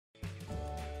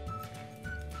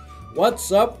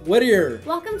What's Up, Whittier?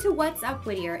 Welcome to What's Up,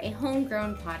 Whittier, a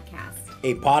homegrown podcast.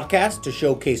 A podcast to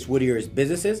showcase Whittier's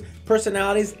businesses,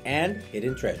 personalities, and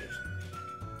hidden treasures.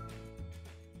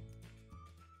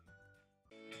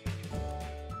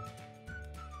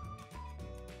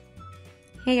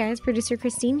 Hey guys, producer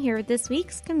Christine here with this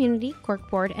week's Community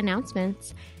Corkboard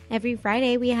announcements. Every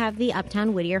Friday, we have the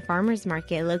Uptown Whittier Farmers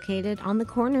Market located on the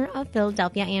corner of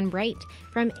Philadelphia and Bright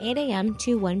from 8 a.m.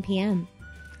 to 1 p.m.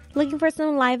 Looking for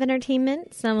some live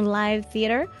entertainment, some live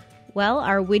theater? Well,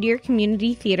 our Whittier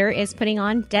Community Theater is putting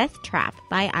on Death Trap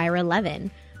by Ira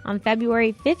Levin on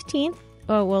February 15th.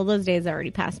 Oh, well, those days already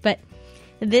passed, but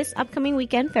this upcoming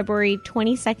weekend, February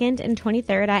 22nd and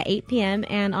 23rd at 8 p.m.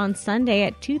 and on Sunday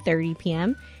at 2:30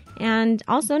 p.m. And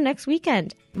also next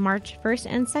weekend, March 1st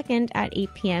and 2nd at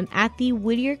 8 p.m. at the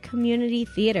Whittier Community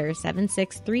Theater,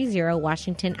 7630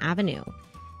 Washington Avenue.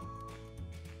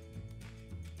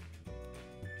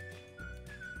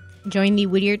 Join the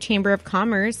Whittier Chamber of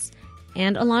Commerce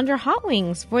and Alondra Hot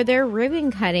Wings for their ribbon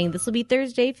cutting. This will be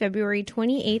Thursday, February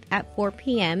 28th at 4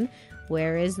 p.m.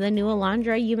 Where is the new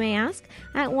Alondra, you may ask?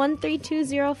 At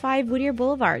 13205 Whittier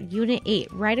Boulevard, Unit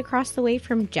 8, right across the way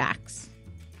from Jack's.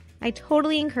 I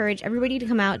totally encourage everybody to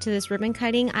come out to this ribbon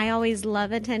cutting. I always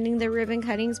love attending the ribbon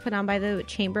cuttings put on by the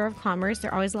Chamber of Commerce.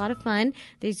 They're always a lot of fun.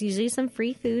 There's usually some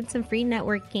free food, some free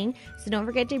networking. So don't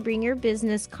forget to bring your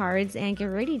business cards and get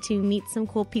ready to meet some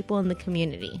cool people in the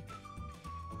community.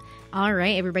 All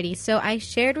right, everybody. So I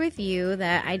shared with you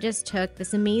that I just took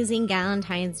this amazing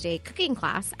Valentine's Day cooking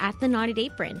class at the Knotted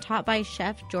Apron, taught by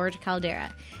Chef George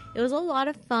Caldera. It was a lot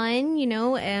of fun,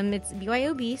 it's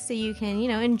BYOB, so you can,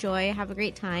 enjoy, have a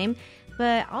great time.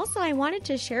 But also I wanted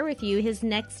to share with you his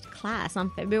next class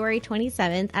on February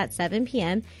 27th at 7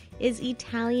 p.m. is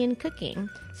Italian cooking.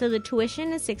 So the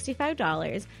tuition is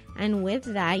 $65, and with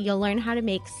that, you'll learn how to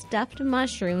make stuffed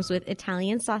mushrooms with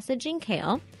Italian sausage and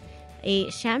kale, a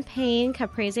champagne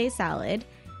caprese salad,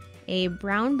 a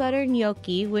brown butter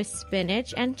gnocchi with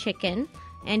spinach and chicken.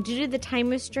 And due to the time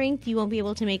restraint, you won't be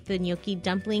able to make the gnocchi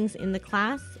dumplings in the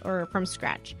class or from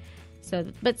scratch.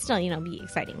 But still, be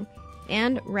exciting.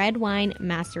 And red wine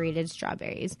macerated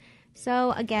strawberries.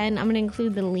 So again, I'm going to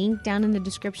include the link down in the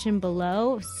description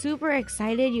below. Super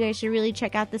excited. You guys should really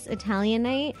check out this Italian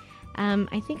night.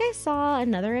 I think I saw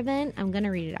another event. I'm going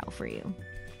to read it out for you.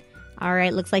 All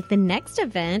right, looks like the next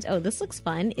event, this looks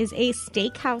fun, is a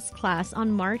steakhouse class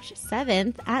on March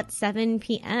 7th at 7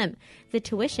 p.m. The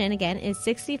tuition, again, is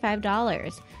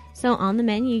 $65. So on the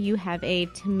menu, you have a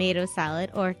tomato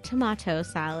salad or tomato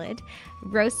salad,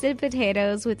 roasted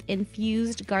potatoes with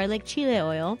infused garlic chile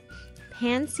oil,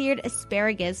 pan-seared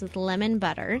asparagus with lemon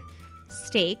butter,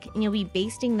 steak, and you'll be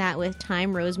basting that with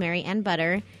thyme, rosemary, and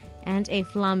butter, and a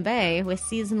flambe with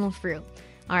seasonal fruit.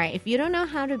 All right, if you don't know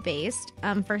how to baste,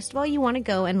 first of all, you want to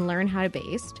go and learn how to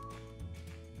baste.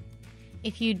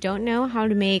 If you don't know how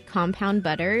to make compound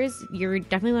butters, you're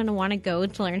definitely going to want to go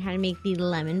to learn how to make the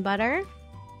lemon butter.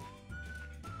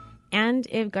 And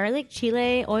if garlic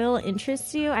chile oil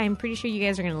interests you, I'm pretty sure you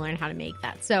guys are going to learn how to make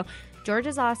that. So George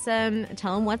is awesome.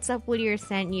 Tell him What's Up Whittier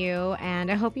sent you, and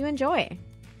I hope you enjoy.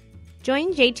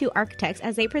 Join J2 Architects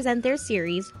as they present their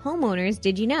series, Homeowners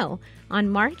Did You Know, on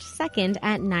March 2nd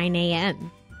at 9 a.m.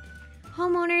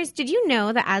 Homeowners, did you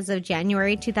know that as of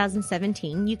January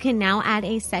 2017, you can now add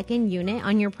a second unit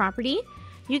on your property?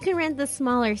 You can rent the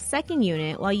smaller second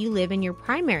unit while you live in your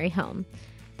primary home.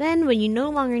 Then, when you no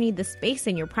longer need the space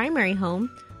in your primary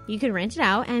home, you can rent it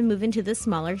out and move into the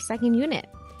smaller second unit.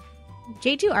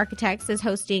 J2 Architects is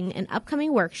hosting an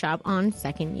upcoming workshop on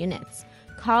second units.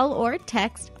 Call or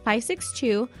text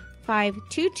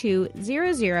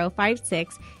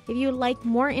 562-522-0056 if you would like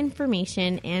more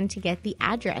information and to get the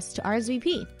address to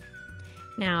RSVP.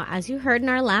 Now, as you heard in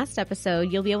our last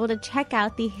episode, you'll be able to check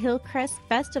out the Hillcrest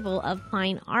Festival of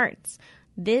Fine Arts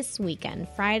this weekend,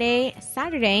 Friday,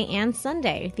 Saturday, and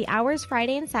Sunday. The hours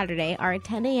Friday and Saturday are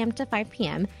 10 a.m. to 5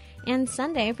 p.m. and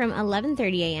Sunday from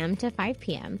 11:30 a.m. to 5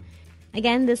 p.m.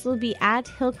 Again, this will be at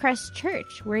Hillcrest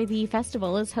Church, where the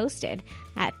festival is hosted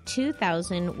at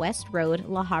 2000 West Road,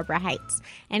 La Habra Heights.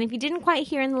 And if you didn't quite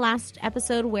hear in the last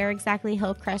episode where exactly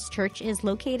Hillcrest Church is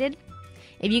located,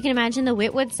 if you can imagine the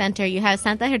Whitwood Center, you have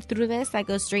Santa Gertrudis that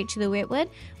goes straight to the Whitwood.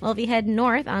 Well, if you head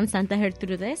north on Santa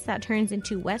Gertrudis, that turns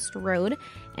into West Road.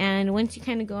 And once you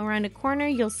kind of go around a corner,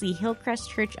 you'll see Hillcrest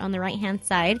Church on the right-hand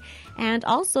side. And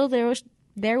also there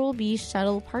will be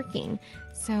shuttle parking.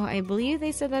 So I believe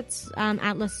they said that's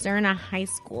at Lucerna High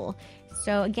School.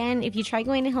 So again, if you try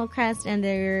going to Hillcrest and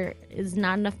there is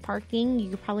not enough parking,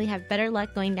 you could probably have better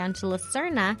luck going down to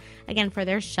Lucerna, again, for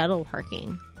their shuttle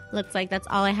parking. Looks like that's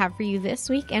all I have for you this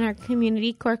week in our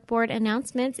community corkboard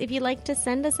announcements. If you'd like to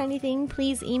send us anything,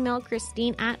 please email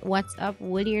Christine at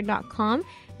whatsupwhittier.com,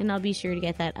 and I'll be sure to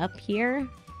get that up here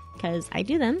because I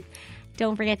do them.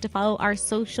 Don't forget to follow our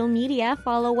social media.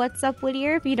 Follow What's Up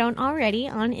Whittier if you don't already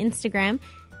on Instagram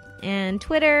and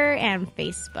Twitter and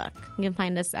Facebook. You can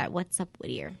find us at What's Up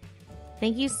Whittier.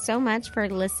 Thank you so much for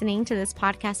listening to this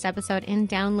podcast episode and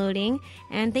downloading.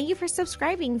 And thank you for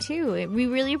subscribing, too. We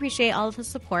really appreciate all of the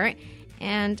support.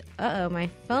 And,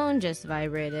 my phone just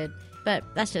vibrated. But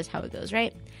that's just how it goes,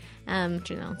 right? Turn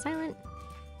it on silent.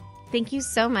 Thank you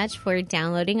so much for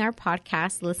downloading our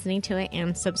podcast, listening to it,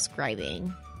 and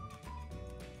subscribing.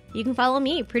 You can follow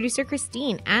me, producer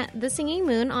Christine, at The Singing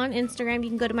Moon on Instagram. You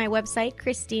can go to my website,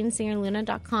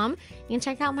 ChristineSingerLuna.com. You can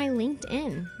check out my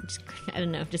LinkedIn. I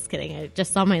don't know, just kidding. I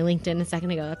just saw my LinkedIn a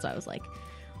second ago. That's why I was like,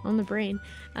 on the brain.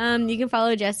 You can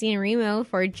follow Jesse and Remo.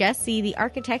 For Jesse, the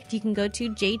architect, you can go to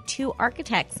J2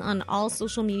 Architects on all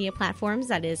social media platforms.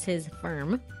 That is his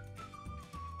firm.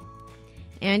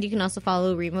 And you can also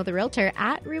follow Remo the Realtor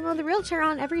at Remo the Realtor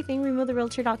on everything,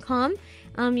 RemoTheRealtor.com.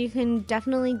 You can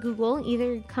definitely Google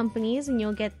either companies and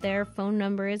you'll get their phone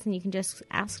numbers, and you can just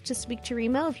ask to speak to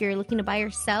Remo if you're looking to buy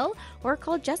or sell, or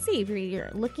call Jesse if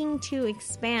you're looking to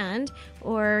expand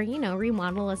or,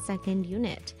 remodel a second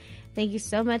unit. Thank you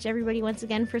so much, everybody, once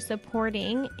again for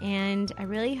supporting, and I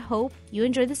really hope you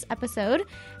enjoyed this episode.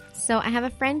 So I have a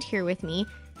friend here with me.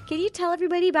 Can you tell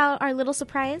everybody about our little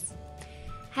surprise?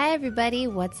 Hi everybody,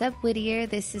 what's up Whittier?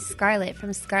 This is Scarlett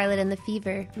from Scarlett and the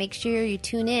Fever. Make sure you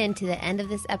tune in to the end of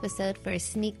this episode for a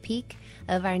sneak peek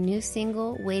of our new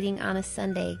single, Waiting on a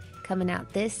Sunday, coming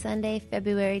out this Sunday,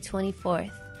 February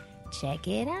 24th. Check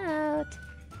it out.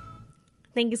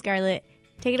 Thank you, Scarlett.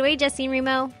 Take it away, Jesse and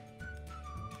Remo.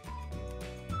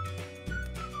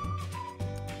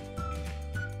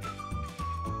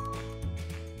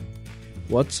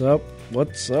 What's up?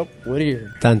 What's up,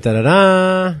 Whittier?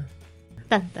 Dun-da-da-da.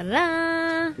 Dun, dun,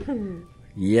 dun.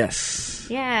 Yes.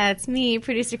 Yeah, it's me,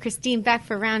 producer Christine, back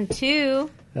for round 2.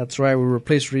 That's right. We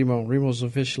replaced Remo. Remo's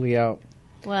officially out.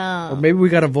 Well, Or maybe we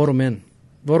got to vote him in.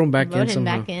 Vote him back in vote him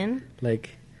somehow. back in.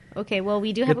 Like, Okay, well,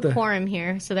 we do have Get a the- quorum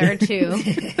here, so there are 2.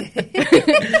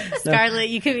 Scarlett,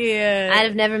 you could be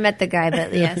I've never met the guy,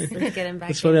 but yes, let's get him back.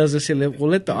 it's funny. I was just saying, we'll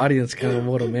let the audience kind of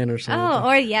vote him in or something. Oh,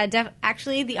 or yeah,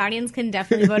 actually, the audience can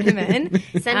definitely vote him in.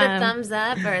 Send a thumbs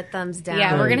up or a thumbs down.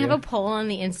 Yeah, we're going to yeah. have a poll on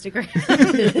the Instagram.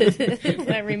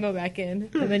 Let Remo back in,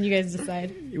 and then you guys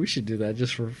decide. We should do that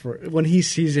just for when he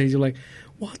sees it, you're like,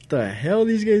 what the hell are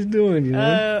these guys doing? You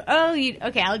know?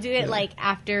 Okay, I'll do it like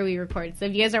after we record. So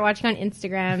if you guys are watching on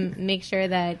Instagram, make sure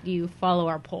that you follow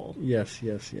our poll. Yes.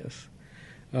 Yeah.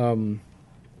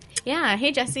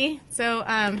 Hey, Jesse. So,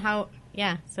 how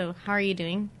are you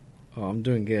doing? Oh, I'm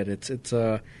doing good. It's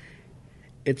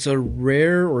a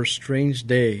rare or strange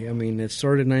day. I mean, it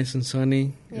started nice and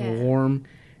sunny and warm,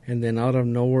 and then out of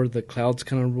nowhere the clouds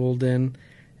kind of rolled in,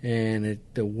 and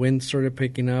the wind started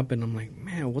picking up, and I'm like,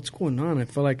 man, what's going on? I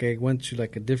felt like I went to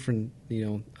like a different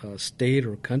state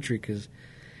or country because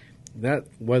that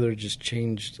weather just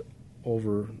changed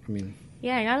over. I mean,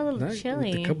 Yeah, I got a little that,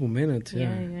 chilly. with a couple minutes.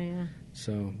 Yeah.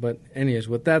 So, but anyways,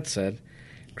 with that said,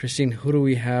 Christine, who do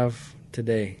we have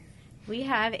today? We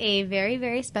have a very,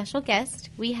 very special guest.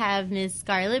 We have Ms.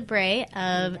 Scarlett Bray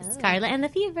of Scarlett and the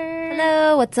Fever.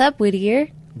 Hello, what's up Whittier?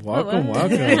 Welcome.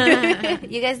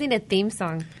 You guys need a theme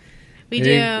song. We Hey.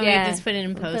 do. Yeah. We just put it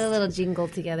in We'll post. put a little jingle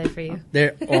together for you.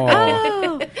 There.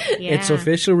 Oh, yeah. It's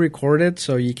officially recorded,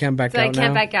 so you can't back So out I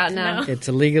can't now. back out now. It's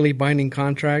a legally binding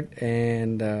contract,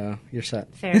 and you're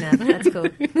set. Fair enough. That's cool.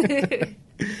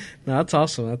 No, that's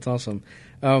awesome. That's awesome.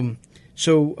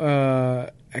 So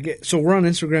we're on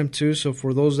Instagram too. So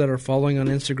for those that are following on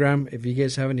Instagram, if you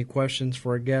guys have any questions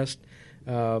for our guest,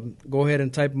 go ahead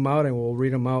and type them out, and we'll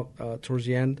read them out towards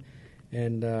the end.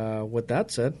 And with that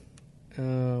said,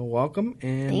 welcome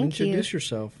and Thank introduce you.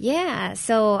 yourself. Yeah,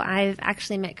 so I've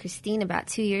actually met Christine about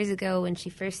 2 years ago when she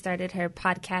first started her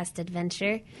podcast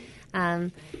adventure.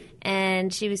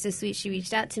 And she was so sweet. She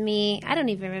reached out to me. I don't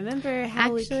even remember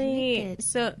how we Actually,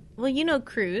 connected.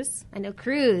 Cruz. I know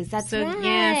Cruz. That's right.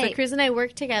 Yeah, so Cruz and I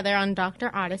worked together on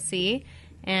Dr. Odyssey,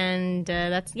 and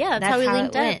that's how we how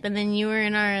linked it up. went. And then you were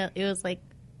in our. It was like,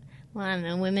 well, I don't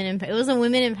know, it was a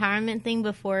women empowerment thing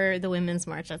before the Women's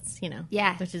March. That's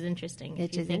Yeah. which is interesting.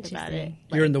 Which if you is think about interesting.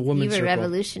 it. You're in the You women's were circle.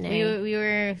 revolutionary. We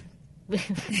were. I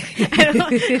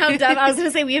don't know how dumb. I was going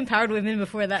to say we empowered women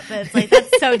before that, but it's like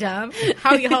that's so dumb.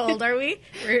 How old are we?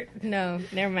 No,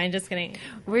 never mind. Just kidding.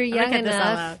 We're I'm gonna young cut this all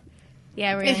enough. out.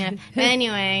 Yeah, we're young enough. But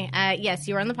anyway, yes,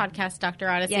 you were on the podcast, Dr.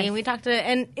 Odyssey, Yes. and we talked to,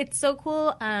 and it's so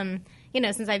cool.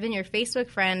 since I've been your Facebook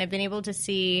friend, I've been able to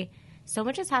see so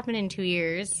much has happened in 2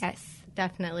 years. Yes.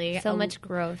 Definitely. So much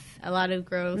growth. A lot of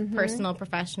growth, personal,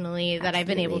 professionally, that I've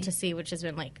been able to see, which has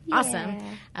been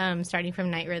awesome. Starting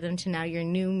from Night Rhythm to now your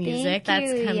new music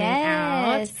that's coming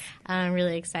out. I'm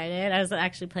really excited. I was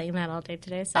actually playing that all day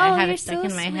today, so I have it stuck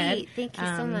in my head. Thank you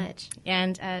so much.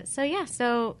 And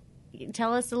so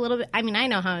tell us a little bit. I mean, I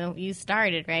know how you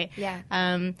started, right?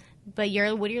 Yeah. But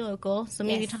you're Whittier local, so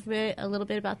maybe talk a little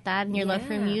bit about that and your love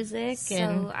for music.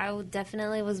 So I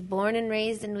definitely was born and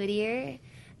raised in Whittier.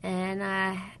 And,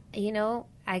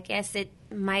 I guess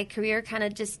my career kind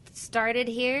of just started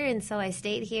here, and so I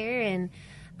stayed here, and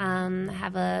I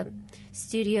have a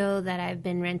studio that I've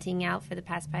been renting out for the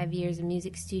past 5 years, a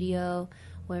music studio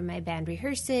where my band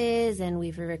rehearses, and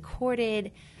we've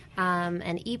recorded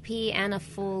an EP and a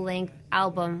full-length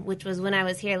album, which was when I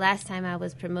was here last time. I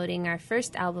was promoting our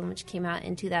first album, which came out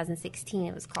in 2016.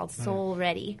 It was called Soul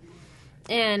Ready.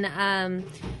 And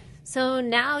so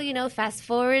now, fast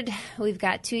forward, we've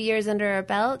got 2 years under our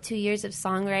belt, 2 years of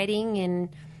songwriting and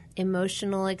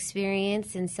emotional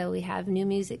experience, and so we have new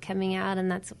music coming out, and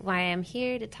that's why I'm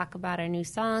here to talk about our new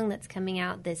song that's coming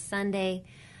out this Sunday.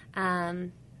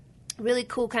 Really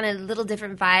cool, kind of little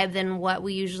different vibe than what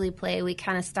we usually play. We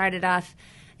kind of started off,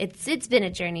 it's been a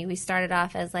journey. We started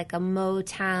off as like a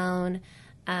Motown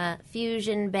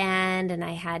fusion band, and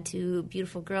I had two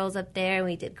beautiful girls up there, and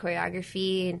we did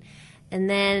choreography, and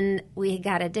then we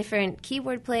got a different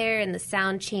keyboard player, and the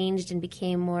sound changed and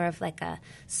became more of like a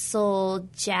soul,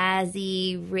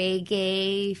 jazzy,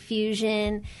 reggae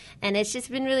fusion. And it's just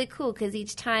been really cool because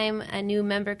each time a new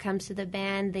member comes to the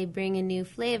band, they bring a new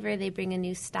flavor, they bring a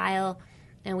new style,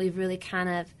 and we've really kind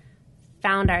of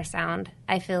found our sound,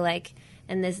 I feel like.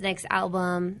 And this next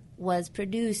album was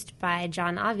produced by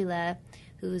John Avila,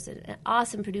 who's an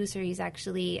awesome producer. He's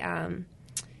actually...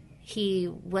 he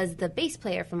was the bass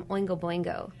player from Oingo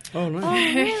Boingo. Oh, nice.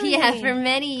 Oh, really? Yeah, for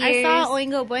many years. I saw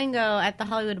Oingo Boingo at the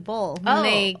Hollywood Bowl.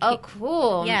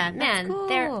 Cool. Yeah, man, cool.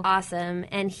 They're awesome.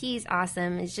 And he's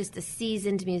awesome. He's just a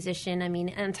seasoned musician. I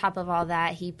mean, on top of all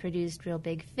that, he produced Real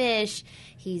Big Fish.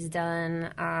 He's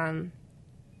done...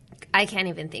 I can't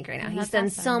even think right now. He's done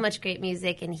so much great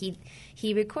music, and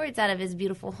he records out of his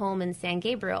beautiful home in San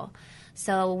Gabriel.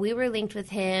 So we were linked with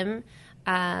him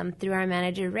through our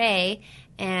manager, Ray,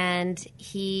 and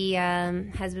he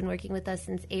has been working with us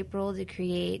since April to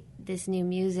create this new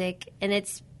music. And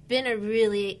it's been a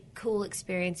really cool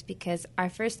experience because our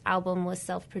first album was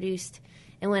self-produced.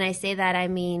 And when I say that, I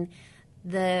mean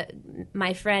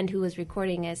my friend who was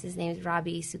recording us, his name is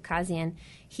Robbie Sukazian,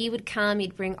 he would come,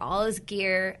 he'd bring all his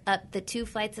gear up the 2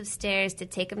 flights of stairs to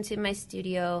take him to my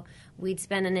studio. We'd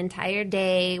spend an entire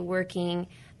day working,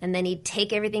 and then he'd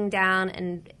take everything down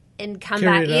and come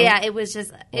back. Yeah, it was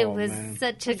just,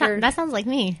 such a... That sounds like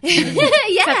me. Yeah.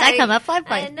 Except I come up 5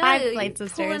 flights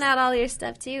of stairs. Pulling out all your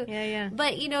stuff, too. Yeah.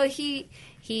 But,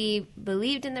 he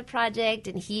believed in the project,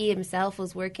 and he himself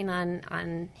was working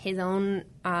on his own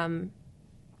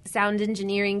sound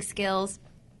engineering skills.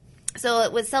 So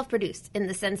it was self-produced in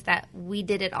the sense that we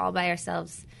did it all by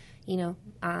ourselves,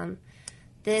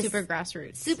 This super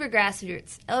grassroots. Super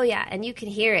grassroots. Oh, yeah. And you can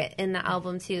hear it in the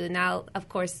album, too. Now, of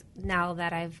course, now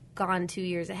that I've gone 2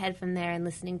 years ahead from there and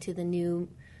listening to the new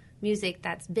music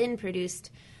that's been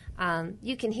produced,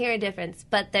 you can hear a difference.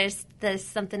 But there's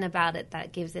something about it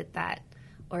that gives it that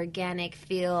organic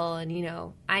feel.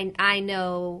 And, I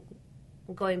know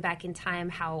going back in time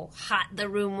how hot the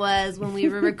room was when we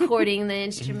were recording the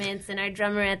instruments, and our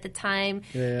drummer at the time,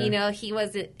 he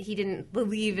didn't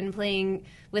believe in playing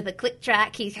with a click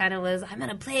track. He kind of was, I'm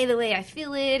going to play the way I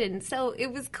feel it. And so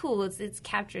it was cool. It's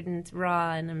captured and it's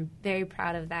raw, and I'm very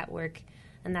proud of that work.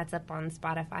 And that's up on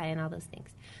Spotify and all those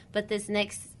things. But this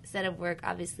next set of work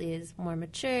obviously is more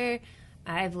mature.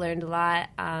 I've learned a lot.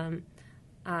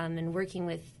 And working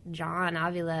with John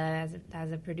Avila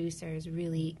as a producer is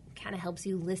really kind of helps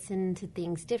you listen to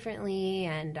things differently,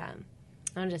 and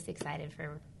I'm just excited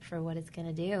for what it's going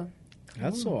to do.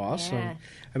 That's so awesome. Yeah.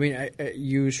 I mean,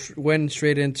 you went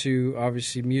straight into,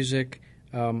 obviously, music.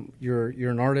 You're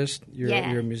an artist. You're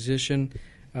a musician.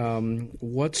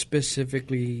 What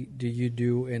specifically do you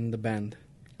do in the band?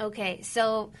 Okay,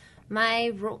 so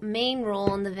my main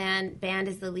role in the band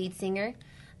is the lead singer.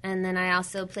 And then I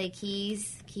also play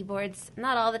keyboards.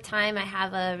 Not all the time. I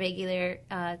have a regular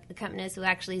accompanist who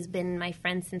actually has been my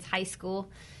friend since high school.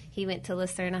 He went to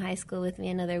Lucerna High School with me,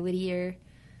 another Whittier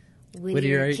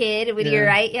kid. Whittier,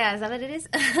 right? Yeah, is that what it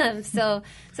is? So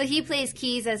he plays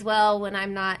keys as well when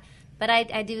I'm not. But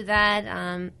I do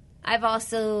that. I've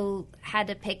also had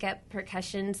to pick up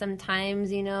percussion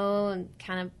sometimes, and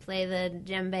kind of play the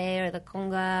djembe or the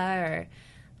conga or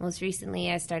most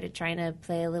recently I started trying to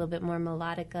play a little bit more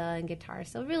melodica and guitar.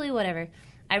 So really whatever.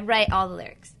 I write all the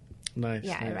lyrics. Nice.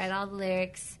 Yeah, nice. I write all the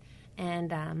lyrics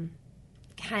and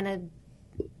kind of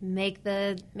make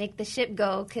the ship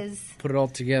go, because Put it all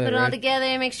together. put it all right?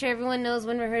 together, make sure everyone knows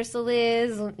when rehearsal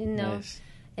is. You know, Nice.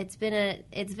 it's been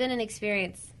an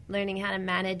experience learning how to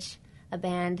manage a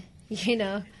band. You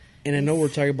know, And I know we're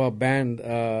talking about band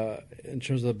in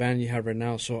terms of the band you have right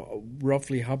now. So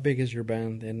roughly, how big is your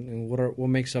band, and what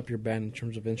makes up your band in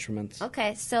terms of instruments?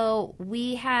 okay, so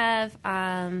we have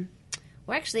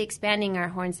we're actually expanding our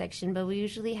horn section, but we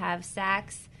usually have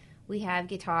sax, we have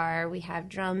guitar, we have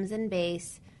drums and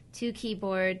bass, 2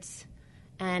 keyboards,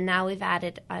 and now we've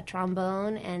added a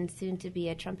trombone and soon to be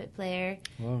a trumpet player.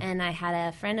 Wow. And I had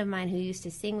a friend of mine who used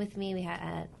to sing with me. We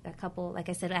had a couple, like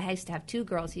I said, I used to have 2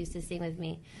 girls who used to sing with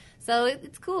me. So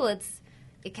it's cool.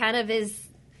 It kind of is.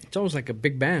 It's almost like a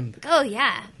big band. Oh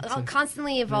yeah,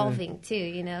 constantly evolving too.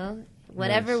 You know,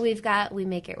 whatever Nice. we've got, we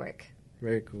make it work.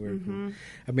 Very cool. Very Mm-hmm. cool.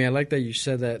 I mean, I like that you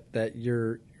said that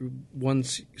you're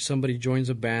once somebody joins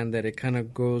a band, that it kind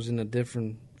of goes in a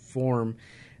different form,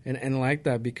 and I like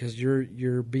that because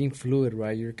you're being fluid,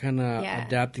 right? You're kind of Yeah.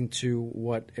 adapting to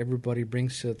what everybody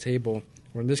brings to the table,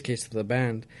 or in this case, to the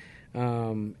band,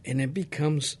 and it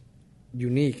becomes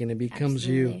unique, and it becomes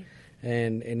you. Absolutely.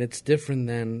 And it's different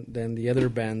than the other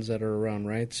bands that are around,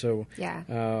 right? So Yeah.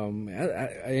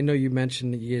 I know you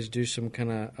mentioned that you guys do some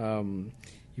kind of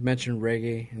you mentioned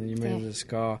reggae and you mentioned Yeah. the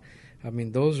ska. I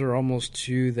mean, those are almost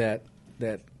 2 that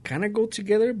kind of go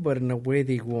together, but in a way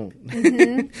they won't.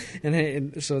 Mm-hmm.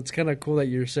 and so it's kind of cool that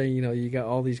you're saying, you know, you got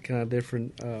all these kind of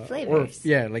different Flavors.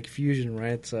 like fusion,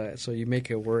 right? So you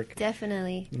make it work.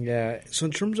 Definitely. Yeah. So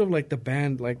in terms of like the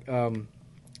band, like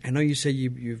I know you say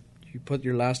you put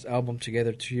your last album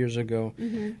together 2 years ago.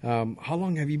 Mm-hmm. How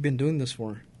long have you been doing this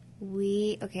for?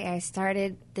 I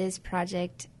started this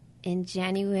project in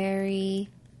January.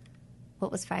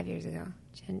 What was 5 years ago?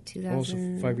 2000. Oh,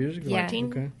 so 5 years ago. Yeah.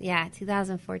 Okay. Yeah,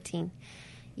 2014.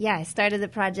 Yeah, I started the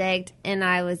project, and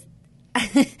I was.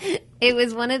 It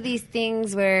was one of these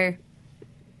things where,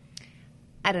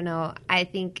 I don't know. I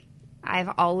think I've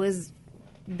always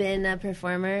been a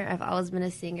performer. I've always been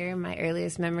a singer. My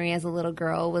earliest memory as a little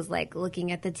girl was like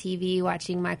looking at the TV,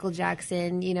 watching Michael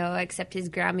Jackson, you know, accept his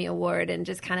Grammy Award, and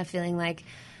just kind of feeling like,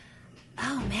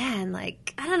 oh man,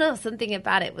 like, I don't know, something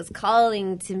about it was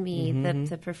calling to me,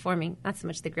 the performing. Not so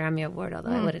much the Grammy Award,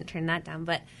 although I wouldn't turn that down,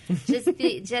 but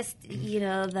just you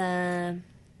know, the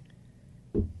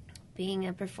being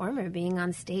a performer, being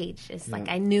on stage. It's like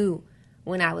I knew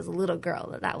when I was a little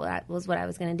girl that was what I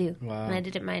was going to do. Wow. And I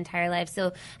did it my entire life.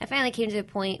 So I finally came to a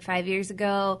point 5 years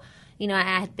ago. You know,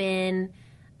 I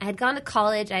had gone to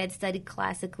college. I had studied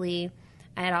classically.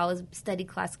 I had always studied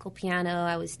classical piano.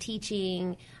 I was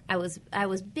teaching. I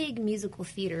was big musical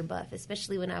theater buff,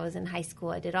 especially when I was in high school.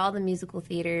 I did all the musical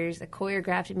theaters. I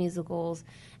choreographed musicals,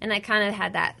 and I kind of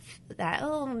had that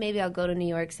oh, maybe I'll go to New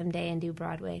York someday and do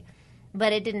Broadway.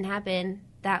 But it didn't happen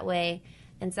that way.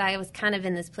 And so I was kind of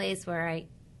in this place where I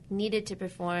needed to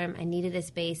perform. I needed a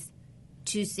space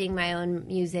to sing my own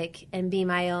music and be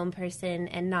my own person,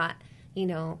 and not, you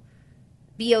know,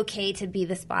 be okay to be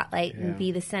the spotlight and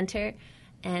be the center.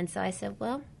 And so I said,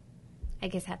 well, I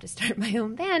guess I have to start my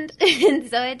own band. And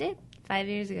so I did 5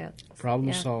 years ago.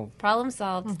 Problem solved. Problem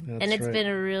solved. That's And it's right. been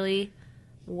a really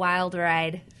wild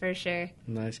ride, for sure.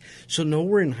 Nice. So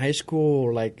nowhere in high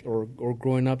school or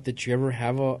growing up did you ever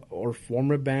have or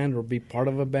form a band or be part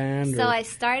of a band? So or? I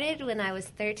started when I was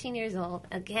 13 years old.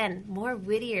 Again, more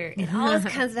Whittier. It always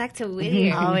comes back to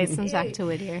Whittier. Always comes back to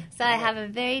Whittier. So I have a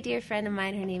very dear friend of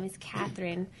mine. Her name is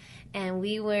Catherine. And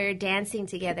we were dancing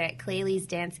together at Claylee's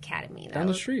Dance Academy. Down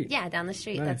the street? Yeah, down the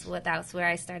street. Nice. That was where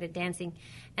I started dancing.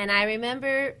 And I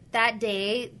remember that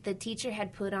day the teacher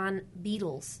had put on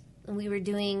Beatles. And we were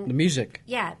doing The music.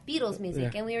 Yeah, Beatles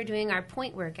music. Yeah. And we were doing our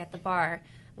point work at the bar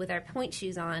with our point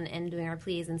shoes on and doing our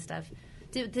pleas and stuff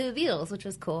to the Beatles, which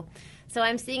was cool. So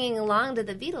I'm singing along to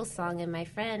the Beatles song, and my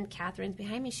friend Catherine's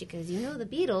behind me. She goes, you know the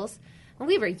Beatles? And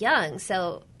we were young,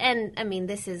 so, and I mean,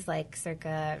 this is like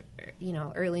circa, you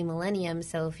know, early millennium,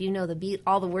 so if you know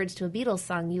all the words to a Beatles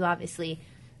song, you obviously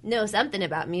know something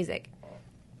about music.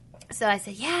 So I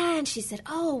said, yeah, and she said,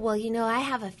 oh, well, you know, I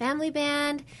have a family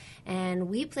band, and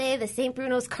we play the St.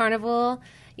 Bruno's Carnival,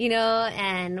 you know,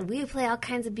 and we play all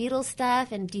kinds of Beatles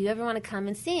stuff, and do you ever want to come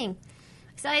and sing?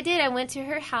 So I did. I went to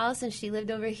her house, and she lived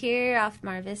over here off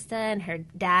Mar Vista, and her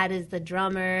dad is the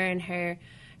drummer, and her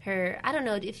I don't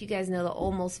know if you guys know the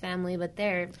Olmos family, but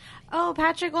they're Oh,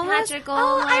 Patrick Olmos. Patrick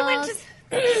Olmos. Oh, I went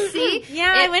to. See,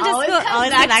 Yeah, I went to always school. comes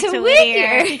Always back back to to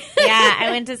Whittier. Whittier. Yeah, I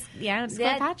went to school with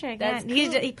Patrick. That's Yeah.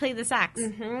 cool. He played the sax.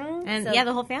 Mhm. And So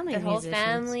the whole family. the of whole musicians.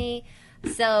 family.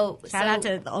 So Shout out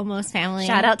to the Olmos family.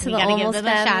 Shout out to We the gotta give Olmos them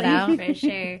family a shout out. for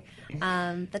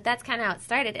sure. But that's kind of how it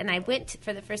started. And I went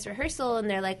for the first rehearsal, and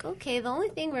they're like, "Okay, the only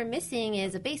thing we're missing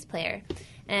is a bass player."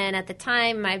 And at the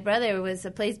time, my brother was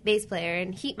a bass player,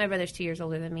 and my brother's 2 years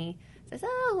older than me. So I said,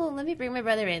 "Oh, well, let me bring my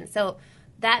brother in." So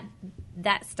that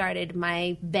started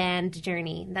my band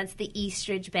journey. That's the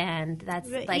Eastridge Band. That's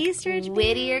The like Eastridge Band.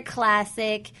 Whittier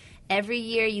classic. Every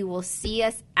year you will see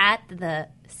us at the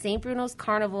St. Bruno's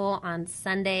Carnival on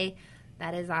Sunday.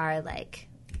 That is our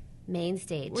main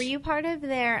stage. Were you part of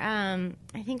their,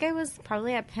 I think I was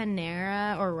probably at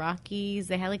Panera or Rockies.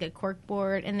 They had like a cork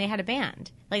board and they had a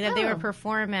band. Like that they Oh. would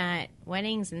perform at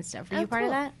weddings and stuff. Were you part of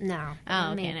that? No.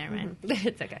 Oh, okay, never mind.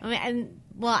 It's okay. I mean,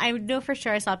 I know for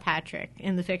sure I saw Patrick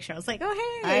in the picture. I was like,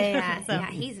 oh, hey. Yeah, So-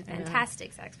 he's a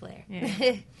fantastic sax player.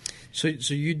 Yeah. So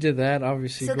you did that,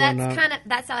 obviously. So growing that's up.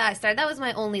 that's how I started. That was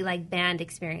my only band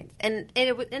experience, and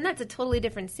that's a totally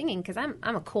different singing because I'm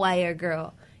a choir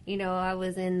girl. You know, I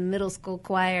was in middle school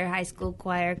choir, high school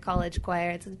choir, college choir.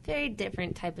 It's a very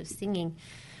different type of singing.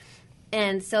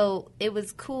 And so it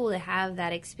was cool to have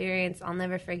that experience. I'll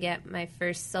never forget my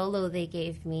first solo they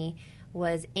gave me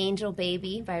was Angel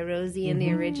Baby by Rosie and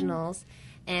the Originals.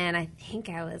 And I think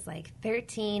I was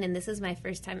 13, and this was my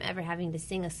first time ever having to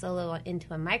sing a solo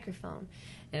into a microphone.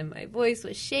 And my voice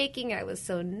was shaking. I was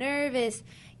so nervous,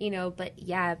 but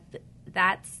yeah,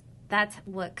 that's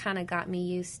what kind of got me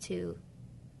used to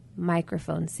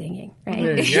microphone singing, right?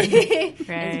 Yeah. It's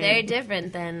Right. very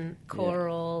different than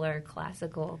choral or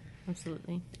classical.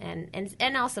 Absolutely.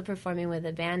 And also performing with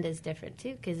a band is different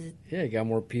too because Yeah, you got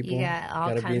more people. you got all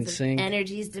Gotta be in kinds of sync.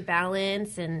 energies to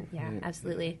balance, and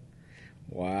absolutely.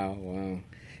 Wow.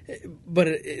 But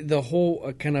the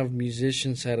whole kind of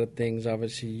musician side of things,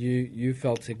 obviously, you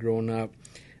felt it growing up.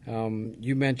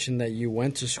 You mentioned that you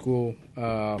went to school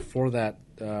for that.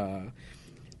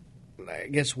 I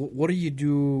guess, what do you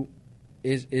do?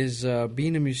 Is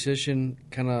being a musician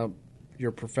kind of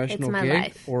your professional It's my gig?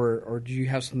 life. Or do you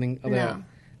have something other? No.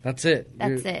 That's it.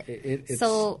 That's It's,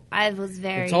 so I was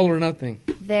it's all or nothing.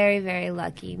 very, very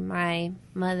lucky. My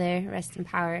mother, rest in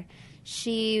power,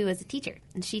 she was a teacher,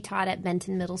 and she taught at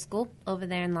Benton Middle School over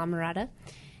there in La Mirada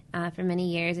for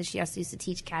many years, and she also used to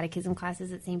teach catechism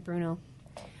classes at St. Bruno.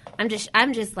 I'm just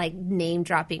name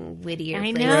dropping Whittier.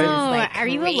 I places know. like Are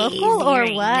you a crazy local or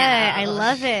right what? now. I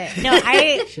love it.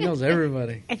 No, She knows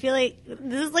everybody. I feel like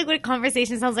this is what a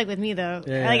conversation sounds like with me, though.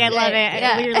 Yeah. I love it. Yeah.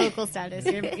 I love your local status.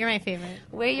 You're my favorite.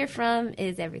 Where you're from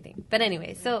is everything. But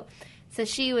anyway, so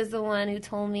she was the one who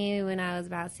told me when I was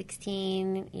about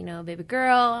 16, baby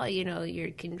girl,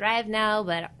 you can drive now,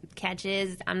 but catch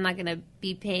is I'm not going to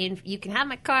be paying. You can have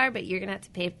my car, but you're going to have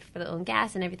to pay for the own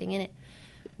gas and everything in it.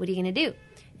 What are you going to do?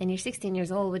 And you're 16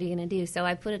 years old. What are you going to do? So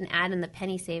I put an ad in the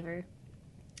Penny Saver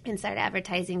and started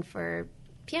advertising for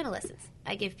piano lessons.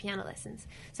 I give piano lessons.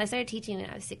 So I started teaching when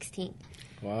I was 16.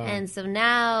 Wow. And so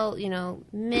now,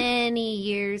 many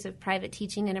years of private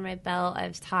teaching under my belt.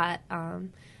 I've taught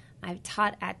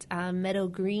at Meadow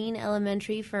Green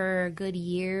Elementary for a good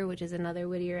year, which is another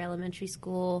Whittier elementary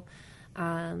school. So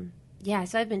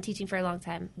I've been teaching for a long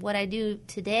time. What I do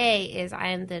today is I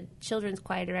am the children's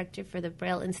choir director for the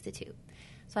Braille Institute.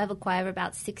 So I have a choir of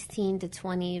about 16 to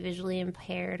 20 visually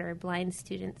impaired or blind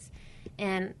students.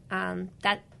 And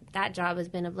that job has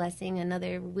been a blessing,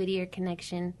 another Whittier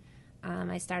connection.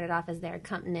 I started off as their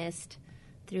accompanist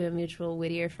through a mutual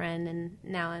Whittier friend, and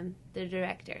now I'm the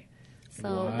director. So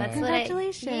Wow. that's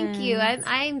Congratulations. Thank you.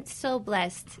 I'm so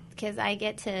blessed because I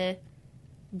get to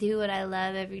do what I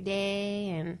love every day,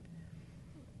 and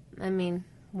I mean,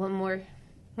 what more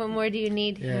do you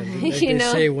need? Yeah, like they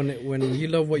say, when you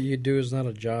love what you do, it's not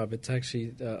a job. It's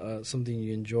actually something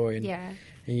you enjoy,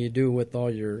 and you do it with all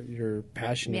your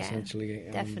passion, essentially.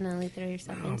 Definitely throw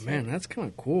yourself Oh into man, it. that's kind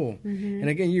of cool. And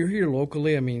again, you're here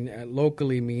locally. I mean,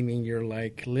 locally meaning you're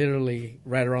literally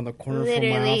right around the corner from my office.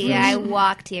 Literally, yeah, I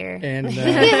walked here. And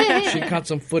she caught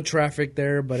some foot traffic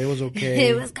there, but it was okay.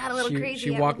 It got a little crazy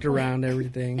She at walked one point. around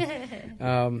everything.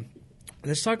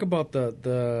 Let's talk about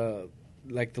the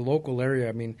local area.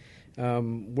 I mean,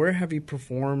 where have you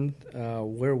performed?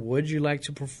 Where would you like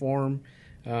to perform?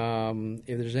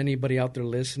 If there's anybody out there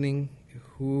listening,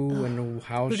 who and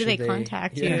how Who do should they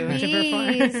contact you? Yeah. To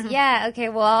perform? Please. Yeah, okay,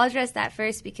 well, I'll address that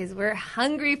first because we're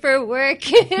hungry for work.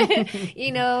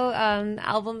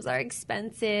 Albums are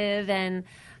expensive, and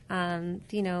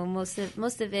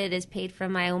Most of it is paid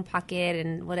from my own pocket,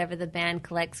 and whatever the band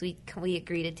collects, we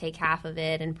agree to take half of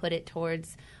it and put it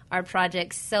towards our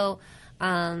projects. So,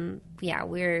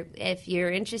 if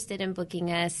you're interested in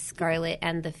booking us,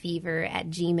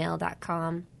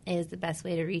 scarletandthefever@gmail.com is the best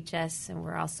way to reach us. And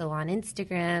we're also on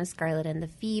Instagram, Scarlet and the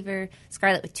Fever,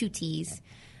 Scarlet with 2 T's.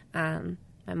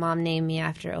 My mom named me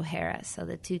after O'Hara, so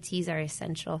the 2 T's are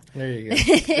essential. There you go.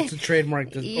 It's a trademark.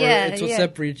 It's what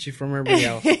separates you from everybody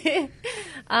else.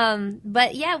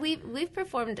 But yeah, we've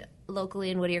performed locally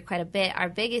in Whittier quite a bit. Our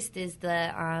biggest is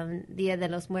the Dia de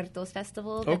los Muertos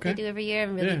festival that they do every year.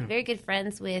 I'm very good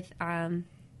friends with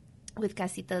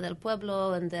Casita del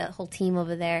Pueblo and the whole team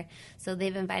over there. So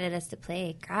they've invited us to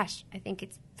play. Gosh, I think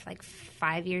it's like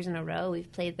 5 years in a row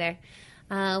we've played there.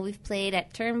 We've played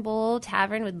at Turnbull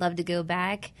Tavern. Would love to go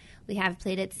back. We have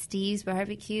played at Steve's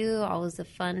Barbecue. Always a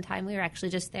fun time. We were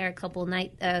actually just there a couple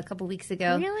weeks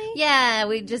ago. Really? Yeah,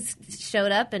 we just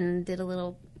showed up and did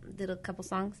a couple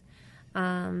songs.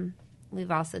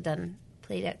 We've also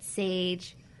played at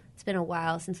Sage. It's been a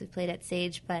while since we played at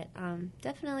Sage, but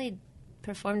definitely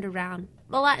performed around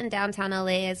a lot in downtown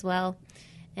LA as well.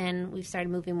 And we've started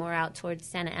moving more out towards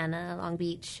Santa Ana, Long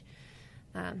Beach.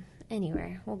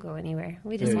 Anywhere. We'll go anywhere.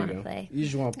 We just want to play. You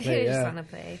just want to play, We just want to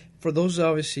play. For those,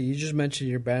 obviously, you just mentioned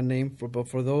your band name, but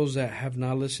for those that have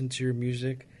not listened to your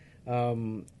music,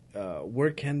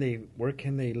 where can they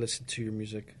listen to your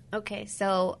music? Okay,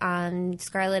 so on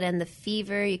Scarlet and the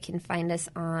Fever, you can find us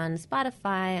on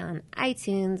Spotify, on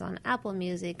iTunes, on Apple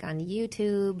Music, on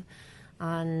YouTube,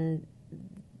 on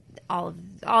all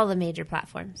the major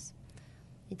platforms.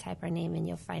 You type our name and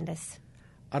you'll find us.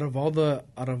 Out of all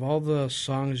the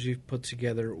songs you've put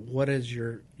together, what is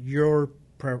your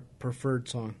preferred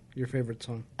song? Your favorite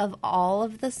song? Of all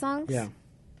of the songs? Yeah.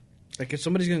 Like if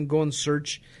somebody's gonna go and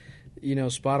search,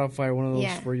 Spotify, one of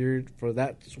those for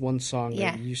that one song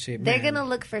that you say, man, they're gonna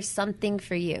look for Something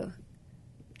for You.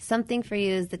 Something for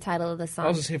You is the title of the song. I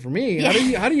was gonna say for me.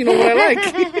 Yeah. How do you know what I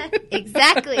like?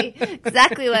 Exactly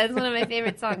what. It's one of my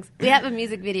favorite songs. We have a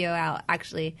music video out,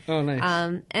 actually. Oh,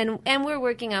 nice. And we're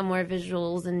working on more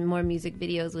visuals and more music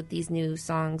videos with these new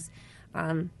songs.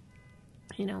 But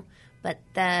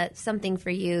the Something for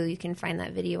You can find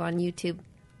that video on YouTube,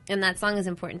 and that song is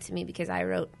important to me because I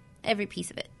wrote every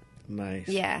piece of it. Nice.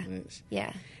 Yeah. Nice.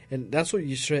 Yeah. And that's what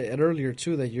you said earlier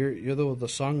too. That you're the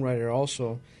songwriter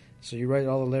also. So you write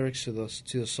all the lyrics to the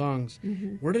songs.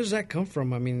 Mm-hmm. Where does that come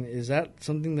from? I mean, is that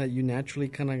something that you naturally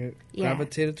kind of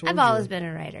gravitated towards? I've always been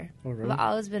a writer. Oh, really? I've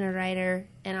always been a writer,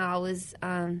 and I always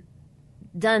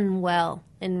done well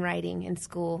in writing in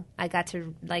school. I got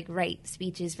to write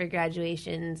speeches for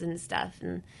graduations and stuff,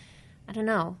 and I don't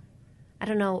know.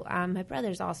 My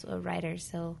brother's also a writer,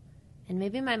 and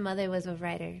maybe my mother was a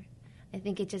writer. I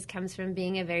think it just comes from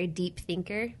being a very deep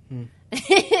thinker.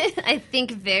 I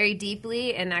think very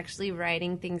deeply, and actually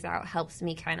writing things out helps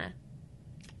me kind of,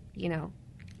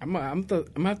 I'm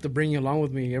gonna have to bring you along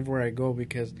with me everywhere I go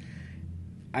because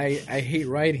I hate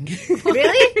writing.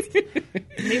 Really?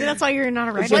 Maybe that's why you're not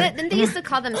a writer. Then they used to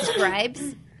call them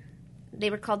scribes. They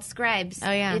were called scribes.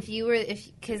 Oh yeah.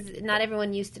 Because not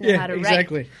everyone used to know how to write.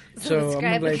 Exactly. So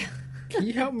I'm like, can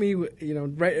you help me,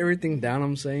 write everything down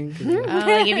I'm saying?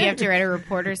 Like if you have to write a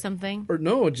report or something? Or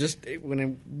no, just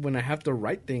when I have to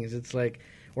write things, it's like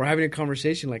we're having a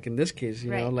conversation, like in this case,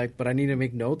 you know, but I need to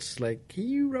make notes. Like, can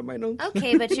you write my notes?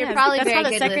 Okay, but you're probably that's very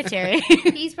called good a secretary.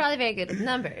 He's probably very good with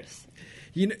numbers.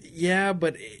 Yeah,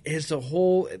 but it's a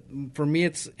whole. For me,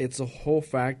 it's a whole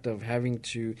fact of having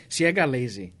to see. I got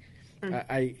lazy.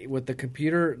 I with the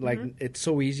computer, it's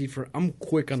so easy I'm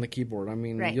quick on the keyboard. I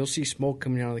mean, you'll see smoke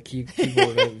coming out of the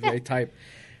keyboard as I type.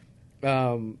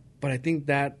 But I think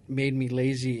that made me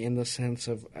lazy in the sense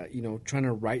of, trying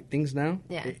to write things now.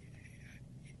 Yeah.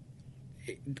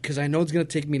 Because I know it's going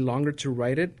to take me longer to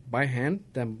write it by hand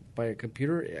than by a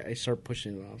computer. I start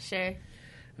pushing it off. Sure.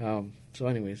 So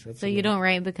anyways. That's so you don't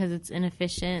write because it's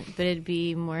inefficient, but it'd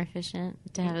be more efficient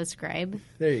to have a scribe?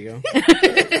 There you go.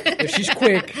 If she's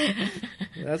quick.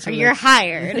 You're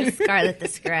hired. Scarlet the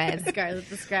Scribe. Scarlet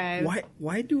the Scribe.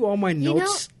 Why do all my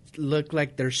notes look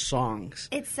like they're songs?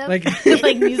 It's so like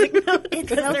music notes? It's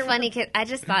so funny because I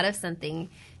just thought of something.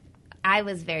 I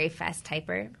was very fast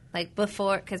typer. Like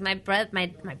before, because my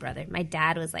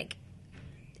dad was like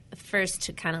first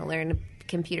to kind of learn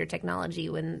computer technology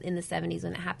when in the 70s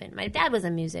when it happened. My dad was a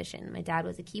musician. My dad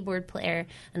was a keyboard player,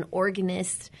 an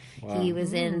organist. Wow. He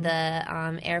was in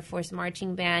the Air Force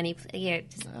marching band.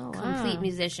 Just complete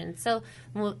musician. So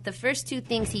the first two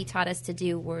things he taught us to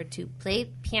do were to play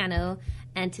piano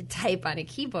and to type on a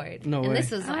keyboard. No way. And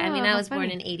this was, I was born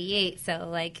in 88,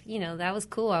 so that was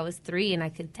cool. I was 3 and I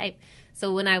could type.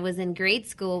 So when I was in grade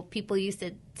school, people used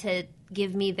to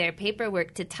give me their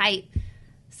paperwork to type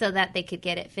so that they could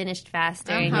get it finished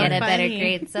faster and get a better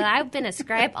grade. So I've been a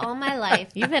scribe all my life.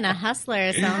 You've been a hustler,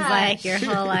 it sounds like, your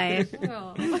whole life.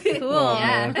 Cool.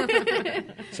 Yeah.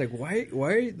 It's like,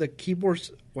 why the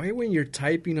keyboards, why when you're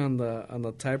typing on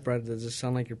the typewriter does it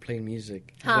sound like you're playing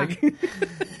music? Like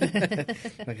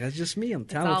that's just me. I'm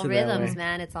talented. It's all rhythms,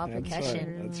 man. It's all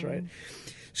percussion. That's right.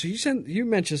 So you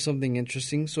mentioned something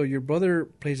interesting. So your brother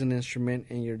plays an instrument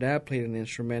and your dad played an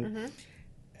instrument. Mm-hmm.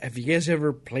 Have you guys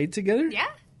ever played together? Yeah.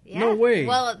 No way.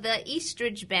 Well, the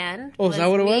Eastridge Band. Oh, is that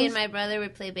what it was? Me and my brother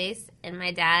would play bass, and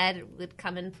my dad would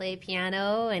come and play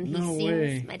piano, and he sings.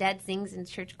 Way. My dad sings in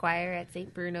church choir at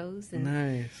St. Bruno's. And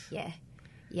nice.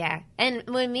 Yeah. And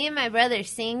when me and my brother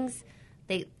sings,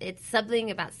 it's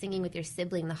something about singing with your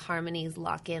sibling. The harmonies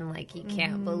lock in like you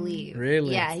can't believe.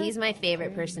 Really? Yeah, he's my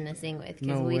favorite person to sing with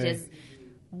because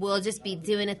we'll just be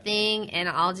doing a thing, and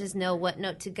I'll just know what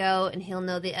note to go, and he'll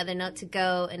know the other note to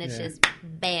go, and it's just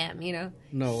bam,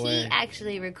 No way. He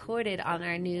actually recorded on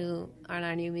our new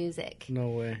music. No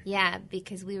way. Yeah,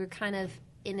 because we were kind of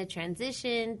in a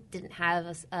transition, didn't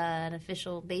have an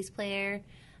official bass player,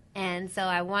 and so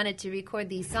I wanted to record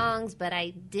these songs, but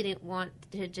I didn't want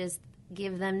to just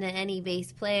give them to any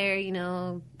bass player.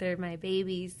 They're my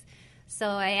babies. So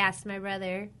I asked my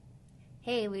brother,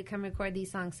 hey, we come record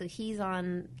these songs. So he's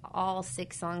on all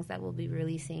 6 songs that we'll be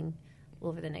releasing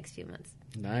over the next few months.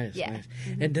 Nice, yeah. Nice.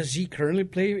 Mm-hmm. And does he currently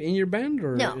play in your band?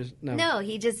 Or No,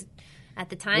 he just, at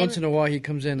the time. Once in a while he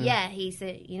comes in. Yeah, he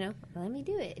said, let me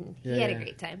do it. And he had a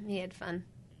great time. He had fun.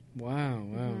 Wow.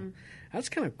 Mm-hmm. That's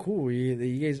kind of cool. You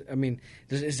guys, I mean,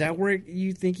 is that where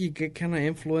you think you get kind of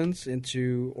influence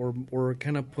into or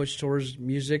kind of push towards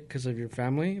music because of your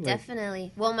family?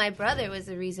 Definitely. Well, my brother was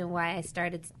the reason why I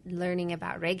started learning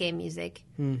about reggae music.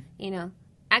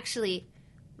 Actually,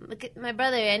 my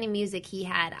brother, any music he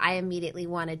had, I immediately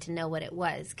wanted to know what it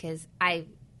was because I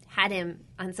had him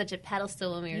on such a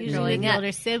pedestal when we were growing up.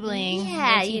 Older sibling.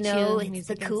 Yeah, it's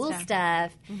the cool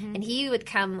stuff. Mm-hmm. And he would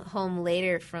come home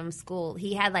later from school.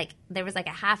 He had there was a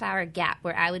half-hour gap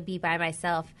where I would be by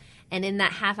myself. And in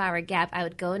that half-hour gap, I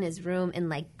would go in his room and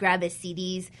like grab his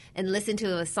CDs and listen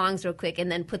to his songs real quick,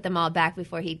 and then put them all back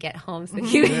before he'd get home. So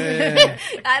he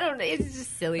I don't know, it's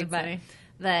just silly, but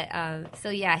so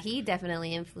yeah, he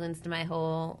definitely influenced my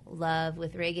whole love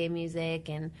with reggae music,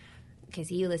 and because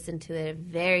he listened to it at a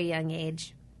very young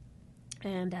age,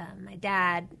 and my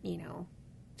dad,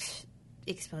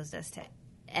 exposed us to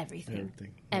everything.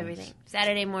 Nice.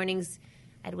 Saturday mornings,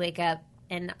 I'd wake up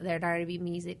and there'd already be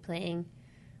music playing.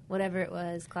 Whatever it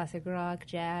was, classic rock,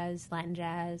 jazz, Latin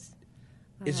jazz.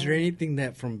 Is there anything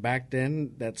that from back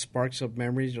then that sparks up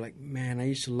memories? You're like, man, I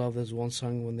used to love this one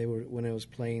song when it was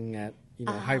playing at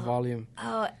high volume.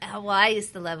 Oh, well, I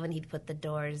used to love when he'd put the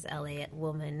Doors' "L.A.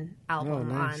 Woman"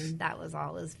 album on. That was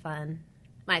always fun.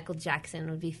 Michael Jackson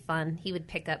would be fun. He would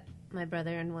pick up my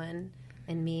brother in one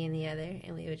and me in the other,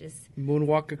 and we would just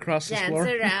moonwalk across the floor.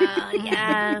 Dance around,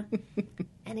 yeah.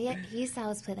 And he used to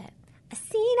always play that. I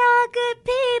seen all good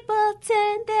people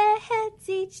turn their heads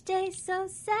each day, so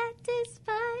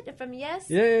satisfied. From Yes?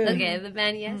 Yeah. Okay, the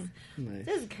band Yes. Nice.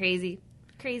 This is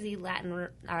crazy Latin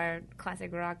or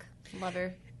classic rock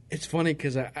lover. It's funny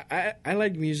because I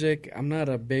like music. I'm not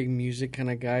a big music kind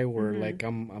of guy where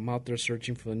I'm out there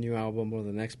searching for the new album or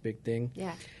the next big thing.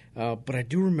 Yeah. But I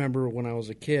do remember when I was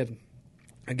a kid.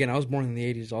 Again, I was born in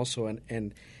the 80s also,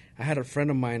 and I had a friend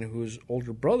of mine whose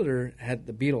older brother had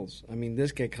the Beatles. I mean,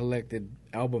 this guy collected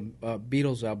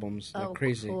Beatles albums like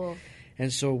crazy. Cool.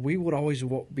 And so we would always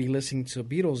be listening to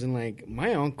Beatles, and like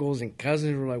my uncles and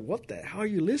cousins were like, "What the hell are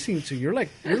you listening to? You're like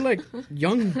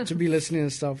young to be listening to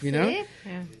stuff, you know?"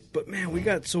 Yeah. But man, we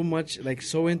got so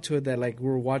into it that we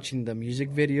were watching the music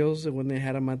videos when they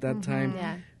had them at that time.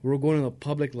 Yeah. We were going to the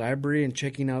public library and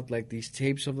checking out these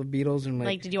tapes of the Beatles and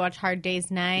did you watch Hard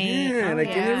Day's Night? Yeah, and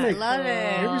they're love it.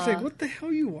 Everybody's like, "What the hell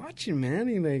are you watching, man?"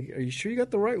 And are you sure you got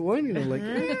the right one?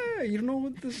 Yeah, you don't know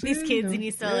what this is. These kids in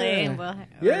UCLA.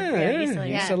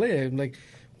 UCLA. I'm like,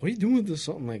 what are you doing with this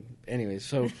song? Anyway,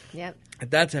 so Yep.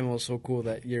 At that time it was so cool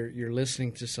that you're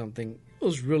listening to something. It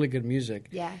was really good music.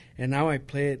 Yeah. And now I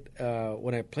play it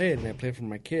when I play it, and I play it for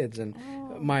my kids, and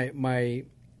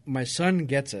my son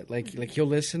gets it. Like he'll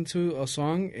listen to a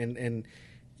song and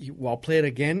I'll play it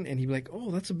again, and he'd be like,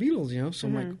 "Oh, that's the Beatles," you know. So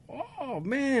I'm like, "Oh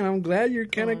man, I'm glad you're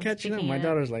kind of catching up." My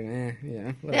daughter's like,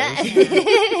 yeah.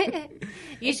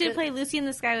 You should play Lucy in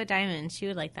the Sky with Diamonds. She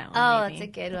would like that one. Oh, maybe. that's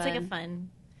a good It's one. like a fun.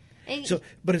 So,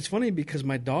 but it's funny because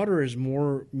my daughter is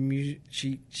more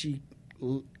she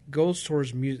goes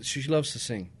towards music. She loves to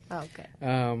sing. Oh, good.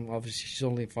 Obviously, she's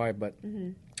only 5,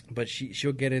 but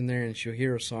she'll get in there and she'll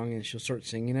hear a song and she'll start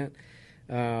singing it.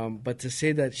 But to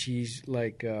say that she's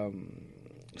like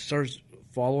starts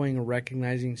following or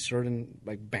recognizing certain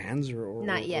like bands or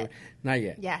Not yet. Not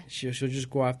yet. Yeah. She'll just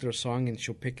go after a song and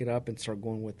she'll pick it up and start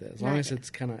going with it as long Not as yet.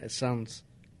 it's it sounds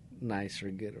nice or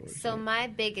good. Or So my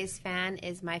biggest fan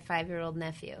is my 5-year-old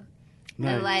nephew,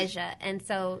 Nice. Elijah, and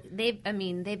so they've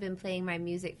been playing my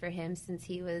music for him since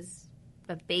he was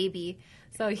a baby.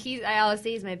 So I always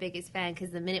say he's my biggest fan because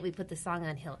the minute we put the song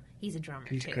on, he's a drummer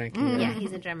He's too. cranky. Yeah,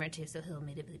 he's a drummer too. So he'll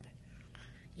immediately,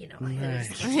 Nice.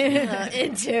 he'll just get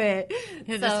into it.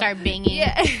 He'll just start banging.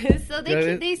 Yeah, so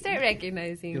Yeah, they start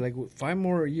recognizing. You're like 5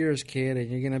 more years, kid, and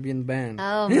you're gonna be in the band.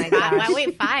 Oh my Why gosh.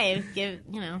 wait 5? He's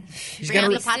He's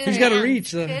gotta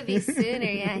reach. Could be sooner.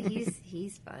 Yeah,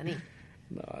 he's funny.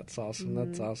 No, that's awesome.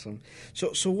 That's awesome.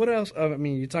 So what else? I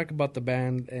mean, you talk about the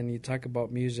band and you talk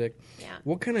about music. Yeah.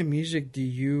 What kind of music do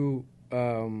you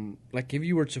like? If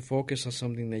you were to focus on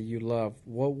something that you love,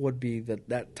 what would be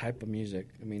that type of music?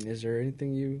 I mean, is there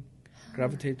anything you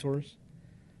gravitate towards?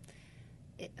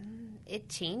 It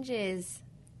changes.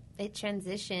 It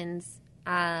transitions.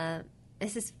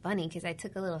 This is funny because I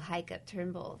took a little hike up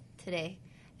Turnbull today,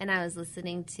 and I was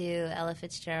listening to Ella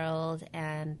Fitzgerald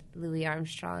and Louis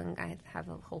Armstrong. I have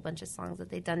a whole bunch of songs that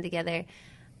they've done together.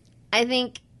 I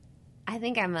think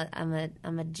I'm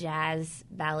a jazz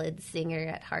ballad singer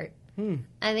at heart.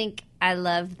 I think I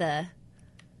love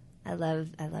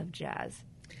jazz.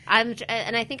 And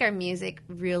I think our music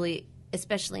really,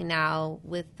 especially now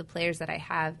with the players that I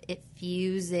have, it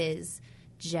fuses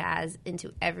jazz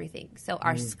into everything. So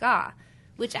our ska,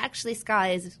 which actually ska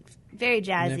is very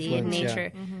jazzy in Influence, yeah.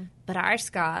 nature, but our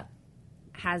ska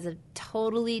has a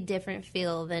totally different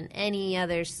feel than any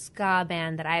other ska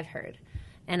band that I've heard.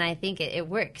 And I think it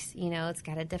works. You know, it's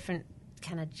got a different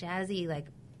kind of jazzy, like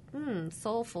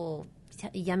soulful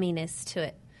yumminess to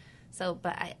it. So,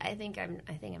 but I think I'm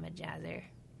a jazzer.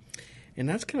 And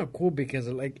that's kind of cool because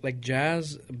like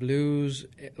jazz, blues,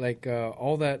 like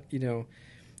all that, you know,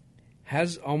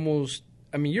 has almost.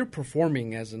 I mean, you're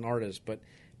performing as an artist, but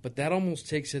that almost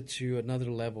takes it to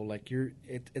another level. Like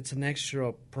it's an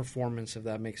extra performance, if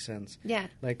that makes sense. Yeah.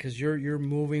 Like because you're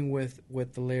moving with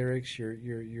the lyrics.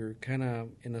 You're kind of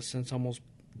in a sense almost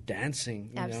dancing.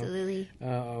 You Absolutely.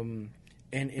 know?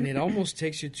 And it almost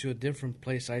takes you to a different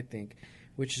place, I think.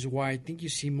 Which is why I think you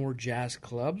see more jazz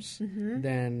clubs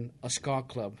than a ska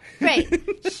club. Right.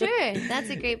 Sure. That's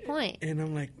a great point. And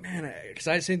I'm like, man,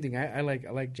 because same thing. I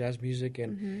like jazz music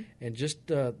and just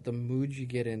the mood you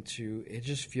get into. It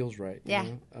just feels right. Yeah.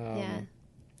 You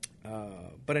know?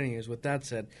 But anyways, with that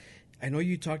said, I know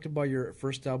you talked about your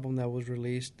first album that was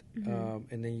released, and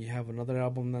then you have another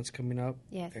album that's coming up.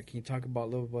 Yes. Can you talk about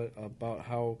a little bit about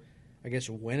how, I guess,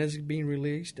 when it's being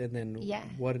released, and then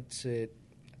what it's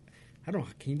I don't know.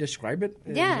 Can you describe it?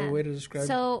 Yeah. Is there a way to describe it?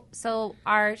 So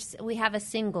we have a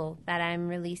single that I'm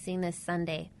releasing this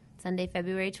Sunday,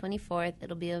 February 24th.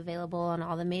 It'll be available on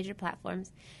all the major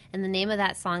platforms. And the name of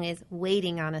that song is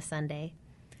Waiting on a Sunday.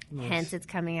 Nice. Hence, it's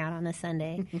coming out on a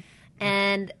Sunday.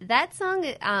 And that song,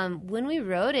 when we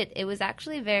wrote it, it was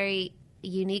actually a very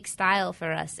unique style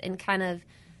for us and kind of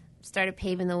started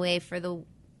paving the way for the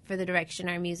direction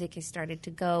our music has started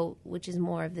to go, which is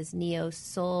more of this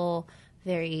neo-soul,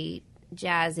 very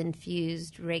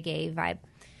jazz-infused reggae vibe.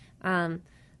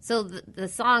 So the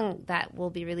song that will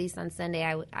be released on Sunday,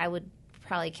 I would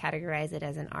probably categorize it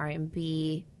as an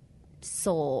R&B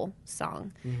soul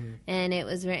song. And it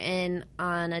was written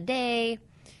on a day.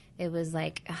 It was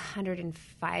like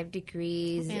 105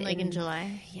 degrees. And like in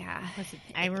July. Yeah.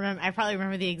 I probably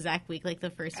remember the exact week, like the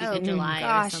first week Oh of July.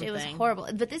 gosh, or something. it was horrible.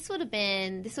 But this would have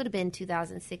been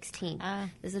 2016.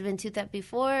 This would have been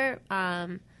before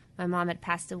my mom had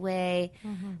passed away.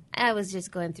 I was just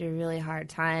going through a really hard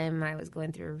time. I was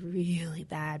going through a really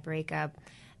bad breakup.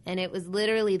 And it was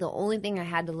literally the only thing I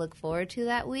had to look forward to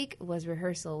that week was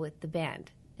rehearsal with the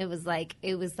band. It was like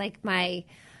my,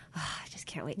 I just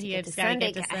can't wait to You get to just gotta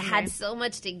Sunday. get to I Sunday. had so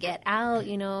much to get out,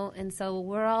 you know. And so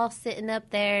we're all sitting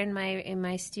up there in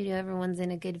my studio. Everyone's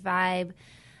in a good vibe.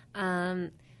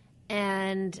 And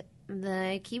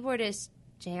the keyboardist,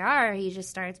 JR, he just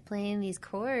starts playing these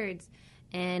chords.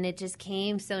 And it just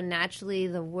came so naturally,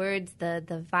 the words,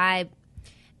 the vibe.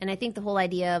 And I think the whole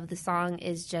idea of the song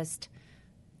is just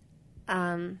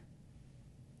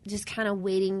just kind of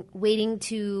waiting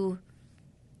to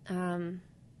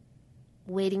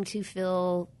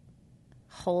feel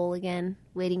whole again,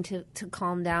 waiting to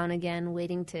calm down again,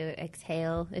 waiting to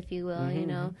exhale, if you will, you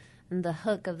know. And the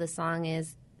hook of the song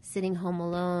is sitting home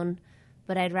alone,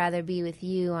 but I'd rather be with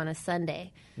you on a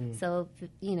Sunday. So,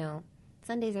 you know,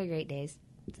 Sundays are great days.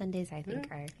 Sundays, I think,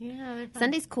 are. Yeah, they're fun.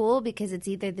 Sunday's cool because it's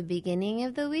either the beginning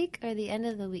of the week or the end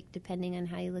of the week, depending on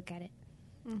how you look at it.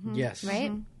 Yes.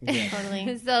 Right? Yes.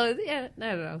 Totally. So, yeah, I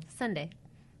don't know. Sunday.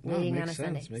 No, Waiting makes on a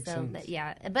sense, Sunday. makes So, sense.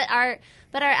 yeah. But our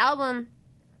album,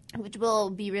 which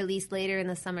will be released later in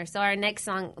the summer. So our next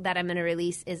song that I'm going to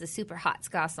release is a super hot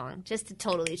ska song, just to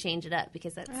totally change it up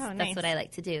because that's nice. what I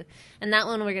like to do. And that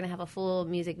one we're going to have a full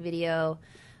music video,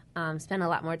 spend a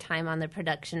lot more time on the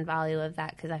production value of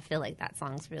that because I feel like that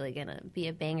song's really going to be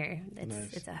a banger.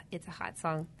 It's a hot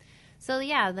song. So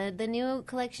yeah, the new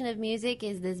collection of music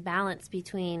is this balance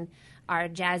between our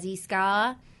jazzy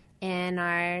ska and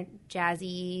our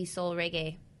jazzy soul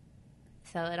reggae.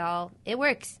 So it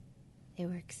works. It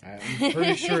works. I'm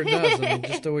pretty sure it does. I mean,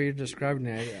 just the way you're describing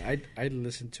it, I'd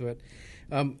listen to it.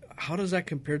 How does that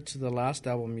compare to the last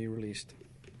album you released?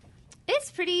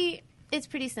 It's pretty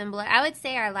similar. I would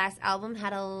say our last album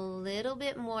had a little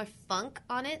bit more funk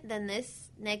on it than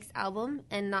this next album,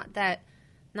 and not that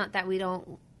we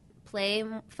don't play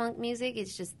funk music.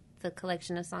 It's just the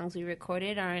collection of songs we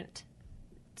recorded aren't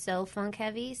so funk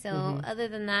heavy. So other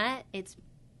than that,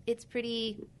 it's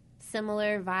pretty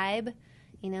similar vibe.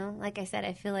 You know, like I said,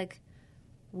 I feel like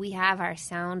we have our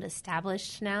sound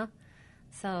established now.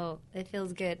 So it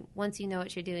feels good once you know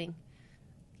what you're doing.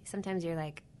 Sometimes you're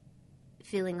like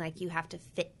feeling like you have to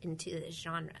fit into this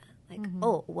genre. Like,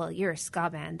 oh, well, you're a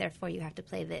ska band, therefore you have to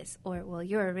play this. Or, well,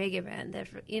 you're a reggae band,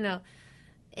 therefore, you know.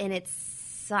 And it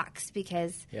sucks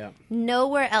because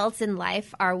nowhere else in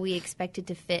life are we expected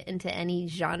to fit into any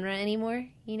genre anymore.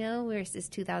 You know, whereas this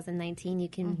 2019, you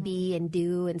can be and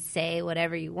do and say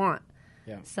whatever you want.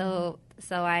 Yeah. So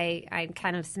I'm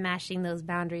kind of smashing those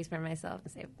boundaries for myself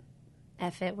and say,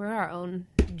 F it, we're our own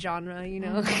genre, you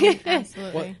know?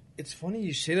 Absolutely. Well, it's funny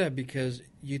you say that because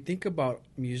you think about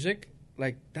music,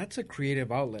 like that's a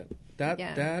creative outlet.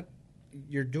 That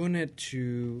you're doing it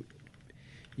to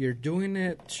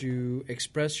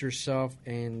express yourself,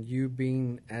 and you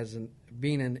being an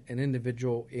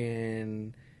individual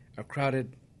in a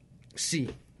crowded sea,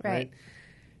 right?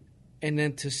 And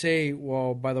then to say,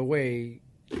 well, by the way,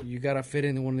 you got to fit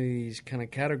into one of these kind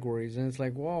of categories, and it's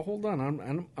like, well, hold on,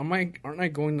 aren't I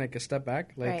going like a step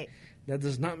back? Like that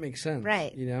does not make sense,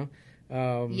 right? You know.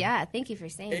 Yeah, thank you for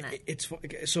saying that. It's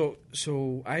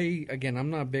so I'm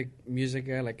not a big music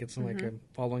guy. Like it's not like I'm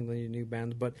following the new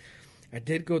bands, but I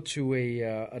did go to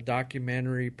a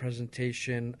documentary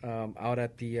presentation out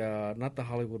at the not the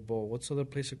Hollywood Bowl. What's the other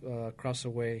place across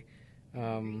the way?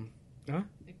 The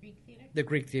Greek Theater? The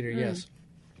Greek Theater, yes.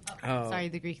 Sorry,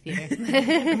 the Greek Theater.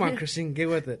 Come on, Christine, get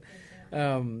with it.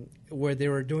 Where they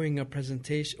were doing a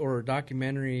presentation or a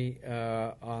documentary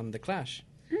on The Clash.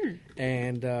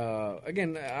 And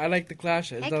again, I like The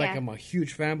Clash. It's not like I'm a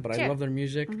huge fan, but I love their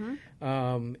music.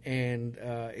 And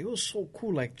it was so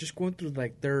cool, like just going through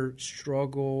like their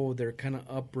struggle, their kind of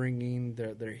upbringing,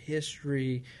 their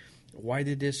history, why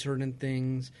they did certain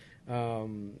things.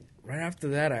 Right after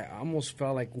that, I almost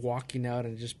felt like walking out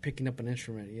and just picking up an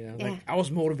instrument. You know, like I was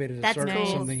motivated to start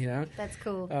something. You know, that's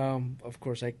cool. Of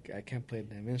course, I can't play a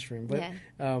damn instrument, but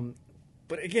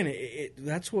but again,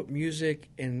 that's what music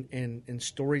and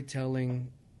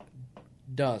storytelling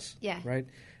does. Yeah. Right.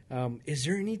 Is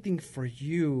there anything for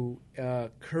you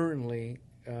currently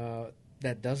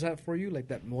that does that for you, like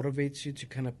that motivates you to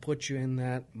kind of put you in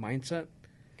that mindset?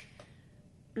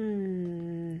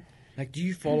 Like, do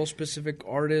you follow specific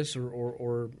artists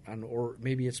or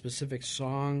maybe a specific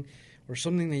song or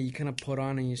something that you kind of put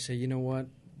on and you say, you know what,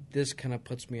 this kind of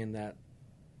puts me in that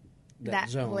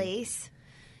zone. Place?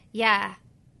 Yeah,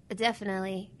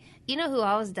 definitely. You know who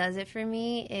always does it for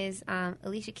me is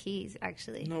Alicia Keys,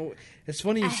 actually. No, it's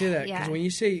funny you say that because when you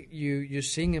say you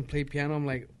sing and play piano, I'm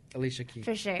like, Alicia Keys.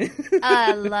 For sure.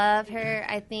 I love her.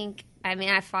 I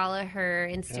follow her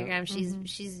Instagram.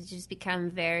 She's just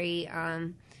become very...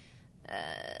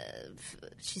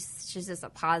 she's just a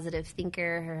positive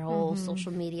thinker. Her whole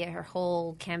social media, her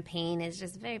whole campaign is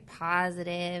just very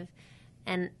positive.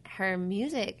 And her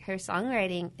music, her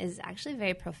songwriting is actually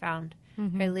very profound.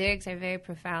 Her lyrics are very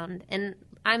profound. And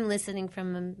I'm listening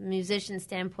from a musician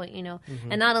standpoint, you know.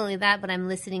 And not only that, but I'm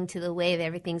listening to the way that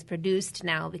everything's produced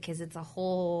now because it's a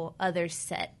whole other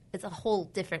set. It's a whole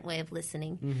different way of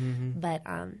listening. But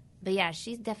yeah,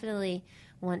 she's definitely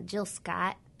one. Jill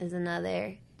Scott is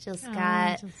another. Jill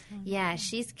Scott. Yeah,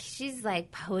 she's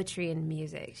like poetry and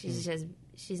music. She's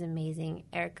amazing.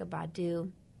 Erykah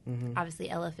Badu. Obviously,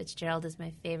 Ella Fitzgerald is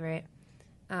my favorite.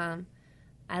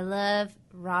 I love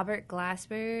Robert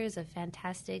Glasper, is a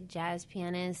fantastic jazz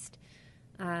pianist,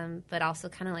 but also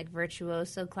kind of like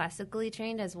virtuoso, classically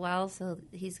trained as well. So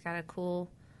he's got a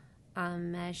cool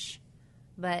mesh.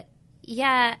 But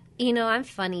yeah, I'm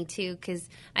funny too because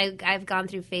I've gone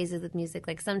through phases with music.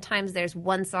 Like sometimes there's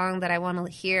one song that I want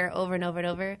to hear over and over and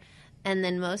over, and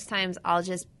then most times I'll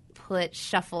just put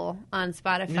shuffle on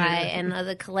Spotify and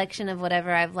the collection of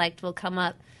whatever I've liked will come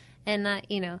up, and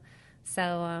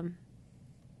so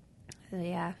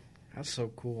yeah. That's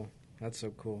so cool.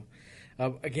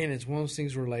 Again, it's one of those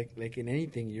things where like in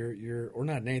anything, you're or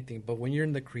not in anything, but when you're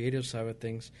in the creative side of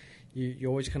things, you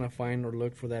always kind of find or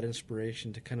look for that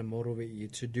inspiration to kind of motivate you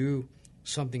to do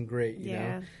something great.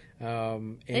 You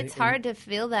know? It's hard to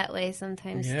feel that way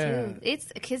sometimes too. It's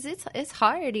because it's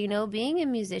hard. Being a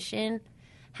musician,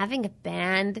 having a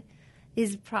band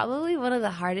is probably one of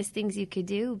the hardest things you could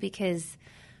do because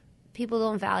people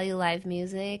don't value live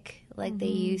music like they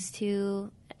used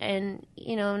to. And,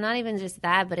 not even just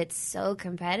that, but it's so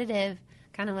competitive.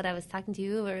 Kind of what I was talking to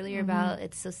you earlier about.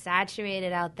 It's so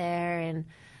saturated out there, and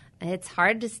it's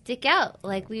hard to stick out.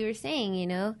 Like we were saying,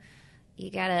 you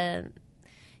gotta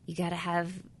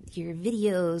have your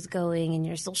videos going, and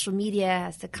your social media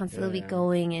has to constantly be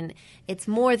going. And it's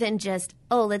more than just,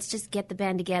 let's just get the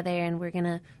band together and we're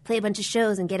gonna play a bunch of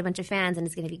shows and get a bunch of fans and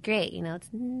it's gonna be great.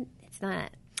 It's not.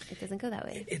 It doesn't go that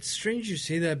way. It's strange you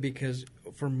say that because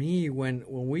for me, when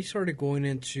we started going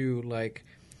into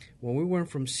when we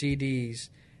went from CDs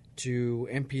to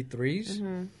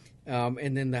MP3s,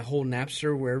 and then that whole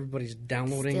Napster where everybody's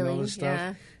downloading all this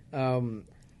stuff,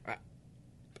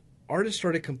 artists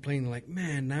started complaining like,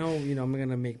 man, now I'm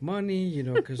gonna make money,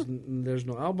 because there's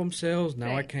no album sales.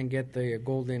 Now I can't get the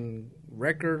golden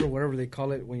record or whatever they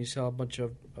call it when you sell a bunch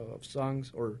of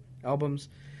songs or albums.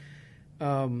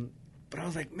 But I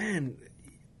was like, man,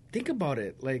 think about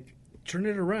it. Like, turn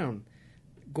it around.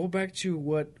 Go back to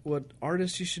what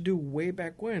artists used to do way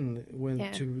back when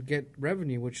to get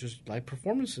revenue, which was live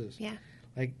performances. Yeah.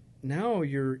 Like now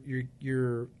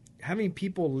you're having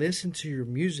people listen to your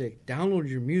music, download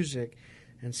your music,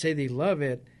 and say they love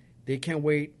it. They can't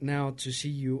wait now to see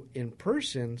you in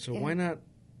person. So why not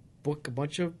book a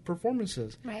bunch of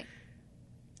performances? Right.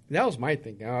 That was my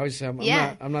thing. I'm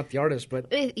not the artist, but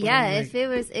if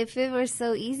it were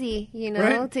so easy,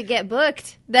 to get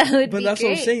booked, that would be great. But that's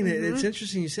what I'm saying. It's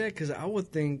interesting you said because I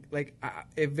would think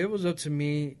if it was up to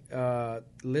me,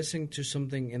 listening to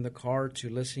something in the car to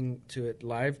listening to it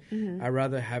live, I'd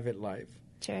rather have it live.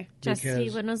 Sure. Jesse,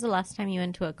 when was the last time you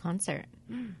went to a concert?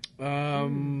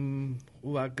 That's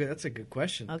a good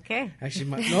question. Okay. Actually,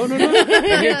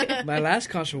 my last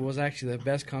concert was actually the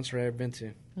best concert I've ever been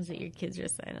to. Was it your kids'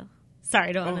 recital?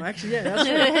 Sorry, don't. Actually, yeah, that's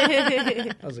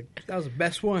right. that was the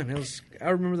best one. I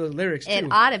remember the lyrics too.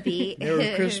 It ought to be. They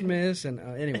were Christmas, and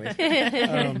anyways,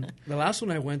 the last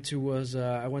one I went to was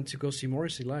I went to go see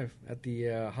Morrissey live at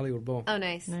the Hollywood Bowl. Oh,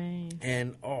 nice.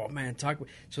 And man,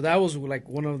 so that was like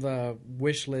one of the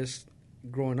wish lists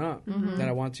growing up that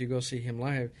I wanted to go see him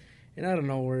live, and I don't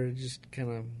know where it just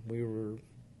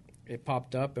it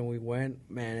popped up and we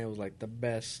went. Man, it was like the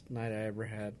best night I ever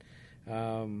had.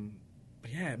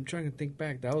 But yeah, I'm trying to think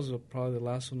back. That was probably the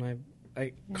last one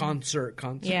concert.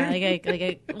 Yeah,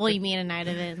 you mean a night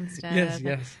of it and stuff.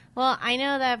 Yes. Well, I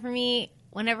know that for me,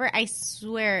 I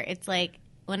swear it's like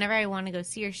whenever I want to go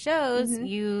see your shows,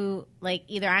 you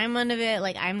either I'm one of it,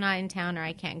 I'm not in town or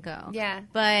I can't go. Yeah.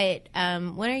 But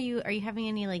when are you having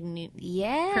any new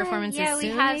performances? Yeah, we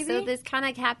soon, have. maybe? So this kind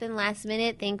of happened last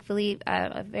minute. Thankfully,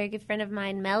 a very good friend of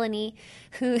mine, Melanie,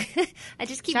 who I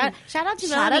just keep shout out to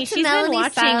Melanie. She's been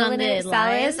watching on the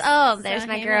live. Oh, there's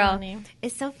my girl. Melanie.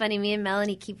 It's so funny. Me and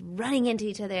Melanie keep running into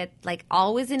each other,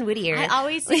 always in Whittier. I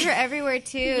always see her everywhere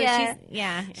too.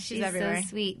 Yeah. She's everywhere. So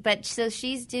sweet. But so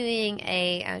she's doing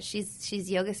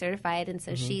she's yoga certified, and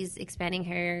so she's expanding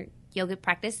her yoga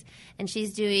practice, and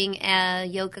she's doing a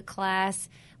yoga class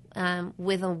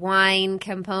with a wine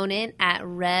component at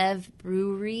Rev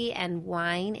Brewery and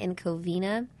Wine in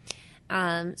Covina.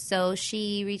 So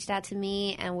she reached out to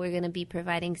me, and we're going to be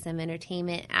providing some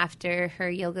entertainment after her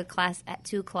yoga class at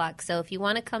 2:00. So if you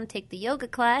want to come take the yoga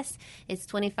class, it's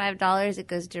 $25. It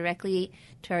goes directly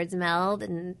towards Meld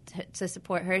and to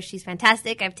support her. She's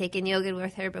fantastic. I've taken yoga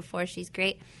with her before. She's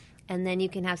great. And then you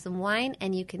can have some wine,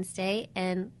 and you can stay,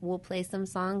 and we'll play some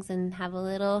songs and have a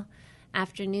little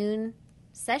afternoon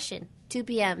session. 2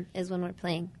 p.m. is when we're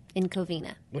playing in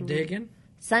Covina. What day again?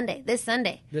 Sunday. This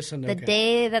Sunday. The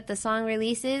day that the song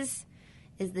releases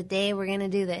is the day we're going to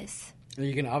do this. And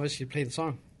you can obviously play the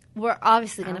song. We're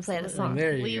obviously going to play the song.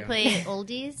 There Will you go. play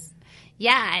oldies?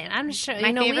 Yeah, I'm sure.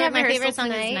 My favorite song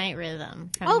tonight. is Night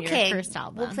Rhythm from Okay, your first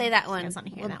album. we'll play that one. You guys wanna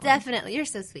hear We'll that one? definitely. You're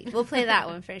so sweet. We'll play that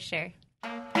one for sure.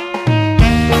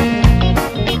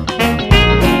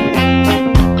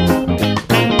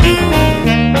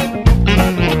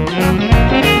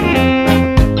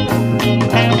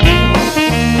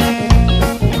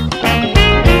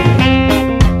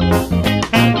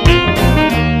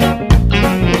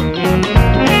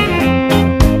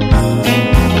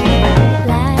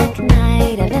 Black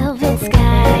night, a velvet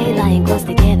sky, lying close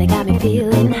together got me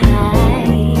feeling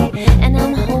high, and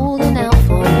I'm holding out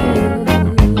for you.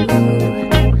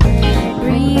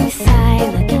 Breathe, sigh,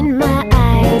 look in my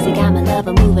eyes, you got my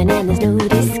lover moving and there's no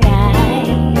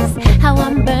disguise. How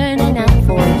I'm burning out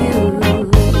for you.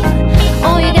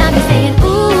 Oh, you got me saying,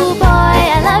 ooh boy,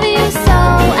 I love you so,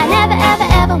 I never ever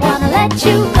ever wanna let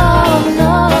you go,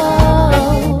 no.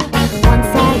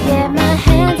 Once I get my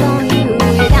hands on you,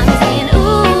 you got me saying,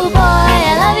 ooh boy,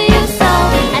 I love you so,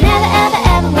 I never ever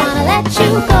ever wanna let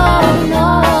you go, no.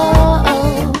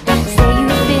 Say you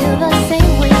feel the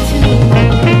same way too.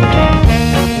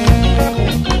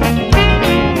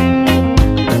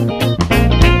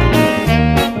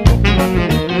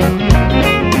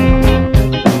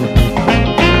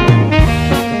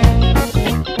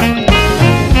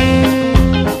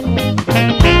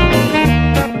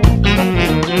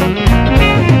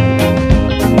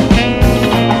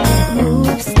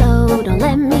 Move slow, don't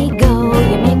let me go.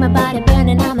 You make my body burn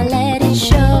and I'ma let it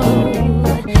show.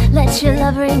 Let your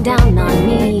love rain down on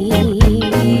me.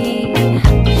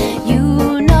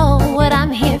 You know what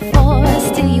I'm here for.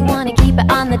 Still you wanna keep it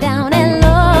on the down and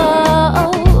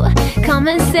low. Come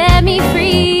and set me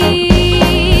free.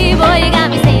 Boy, you got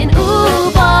me saying,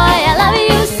 ooh boy, I love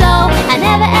you so, I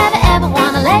never ever ever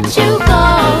wanna let you go,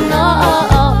 no.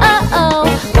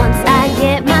 Once I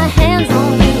get my hands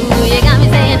on you, you got me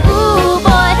saying, ooh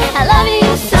boy, I love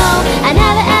you so, I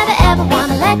never ever ever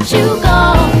wanna let you go,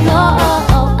 no.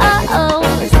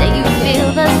 Say you feel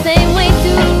the same way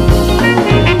too.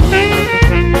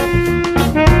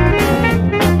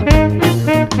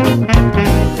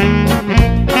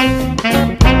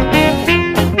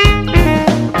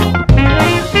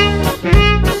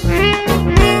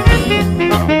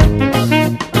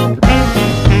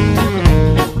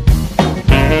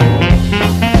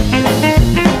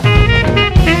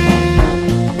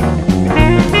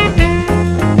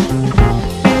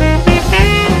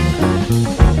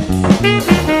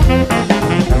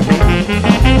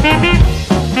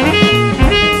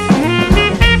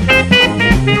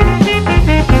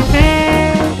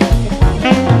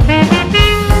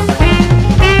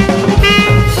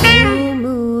 Full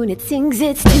moon, it sings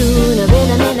its tune, a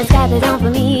rhythm in the sky that's on for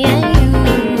me and you.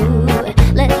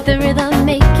 Let the rhythm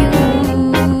make you.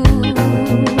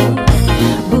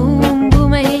 Boom,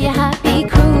 boom, I hear your heartbeat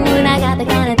croon. I got the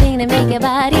kind of thing to make your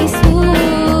body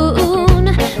swoon.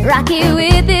 Rock it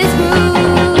with this groove.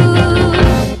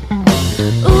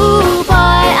 Ooh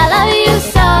boy, I love you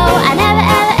so, I never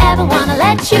ever ever wanna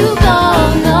let you go,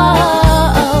 no.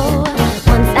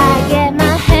 Once I get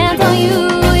my hands on you,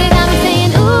 you got me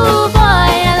saying, ooh boy,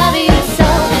 I love you so,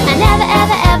 I never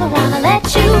ever ever wanna let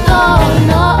you go,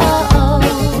 no.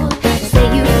 Say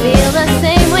you feel the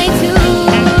same way too.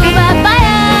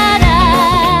 Ba-ba-ya-da,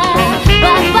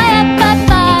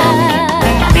 ba-ba-ya-ba-ba,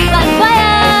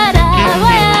 ba-ba-ya-da,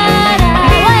 ba-ya-da,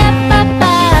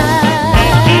 ba-ya-ba-ba.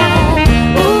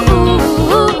 Ooh, ooh,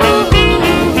 ooh,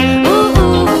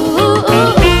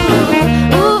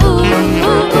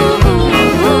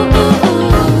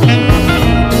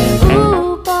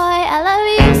 ooh, boy, I love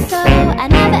you so, I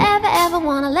never ever ever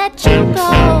wanna let you go,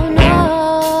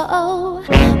 no.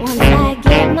 Once I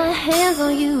get my hands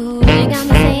on you, you got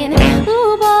me saying,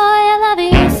 ooh boy, I love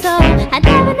you so, I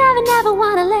never never never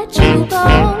wanna let you go,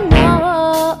 no.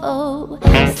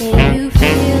 Say you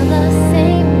feel the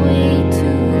same way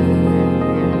too.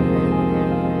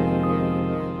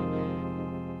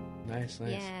 Nice.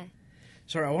 Yeah.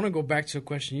 Sorry, I want to go back to a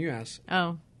question you asked.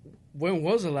 Oh. When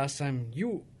was the last time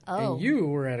you Oh. and you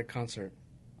were at a concert?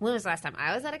 When was the last time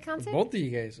I was at a concert? Both of you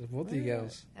guys. Both of you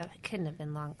guys. Oh, it couldn't have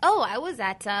been long. Oh, I was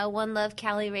at One Love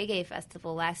Cali Reggae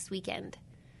Festival last weekend.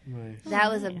 Nice.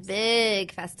 That was a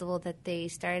big festival that they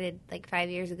started like 5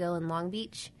 years ago in Long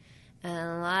Beach. And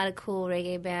a lot of cool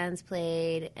reggae bands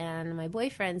played, and my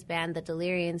boyfriend's band, the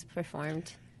Delirians,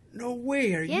 performed. No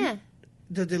way. Are Yeah. you?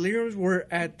 The Deliriums were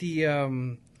at the.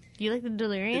 Do you like the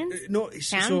Delirians? No,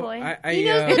 so Fanboy. I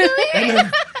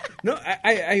No,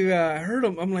 I heard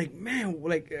them. I'm like, man,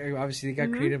 like obviously they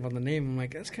got creative on the name. I'm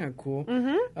like, that's kind of cool.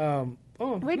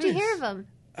 Where'd you hear of them?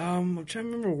 I'm trying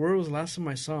to remember where was the last time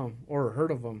I saw them or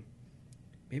heard of them.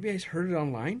 Maybe I heard it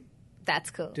online. That's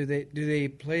cool. Do they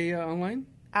play online?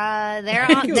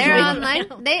 They're online.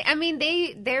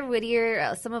 They're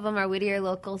Whittier. Some of them are Whittier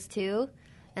locals too.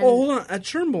 And hold on, at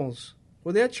Turnbulls.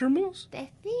 Were they at Turnbulls? I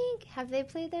think, have they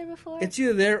played there before? It's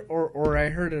either there or I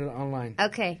heard it online.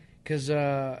 Okay. Because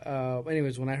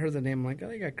anyways, when I heard the name, I'm like, oh,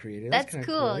 they got creative. That's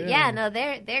cool. Yeah, no,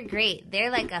 they're great.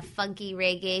 They're like a funky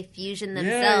reggae fusion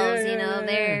themselves.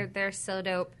 They're so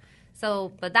dope.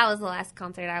 So, but that was the last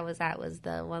concert I was at. Was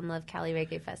the One Love Cali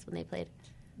Reggae Fest when they played.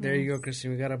 There you go,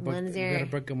 Christine. We gotta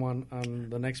book them on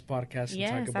the next podcast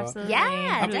and talk about. Absolutely.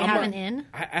 Yeah, do they have an in?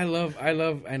 I love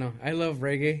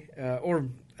reggae.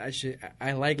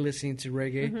 I like listening to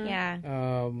reggae. Mm-hmm.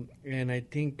 Yeah. And I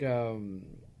think I'm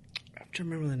trying to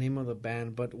remember the name of the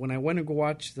band, but when I went to go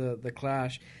watch the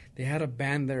Clash, they had a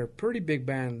band there, pretty big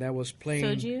band that was playing.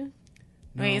 Soju?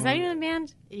 No. Wait, is that even a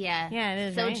band? Yeah, Yeah, it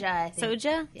is. Soja, Right? I think.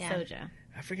 Soja? Yeah. Soja.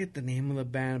 I forget the name of the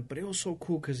band, but it was so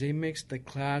cool because they mixed the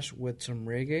Clash with some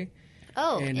reggae.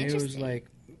 Oh, and interesting. it was like,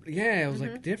 it was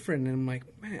like different. And I'm like,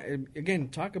 man, again,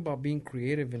 talk about being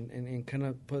creative and kind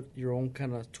of put your own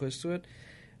kind of twist to it.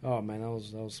 Oh man, that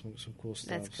was some cool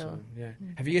stuff. That's cool. So, yeah.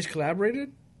 Have you guys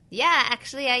collaborated? Yeah,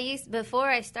 actually, before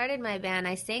I started my band,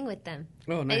 I sang with them.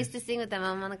 Oh, nice. I used to sing with them.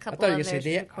 I'm on a I couple thought you of were going to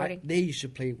their say recordings. they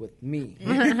should play with me.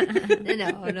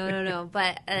 No.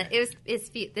 But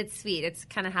it's sweet. It's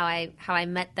kind of how I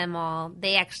met them all.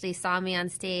 They actually saw me on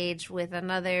stage with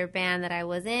another band that I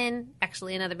was in.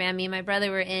 Actually, another band me and my brother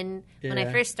were in when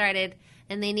I first started.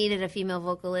 And they needed a female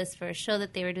vocalist for a show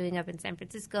that they were doing up in San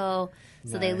Francisco.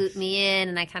 So they looped me in,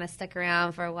 and I kind of stuck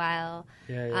around for a while.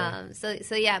 Yeah.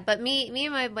 So yeah, but me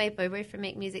and my boyfriend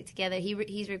make music together.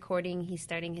 He's recording. He's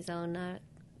starting his own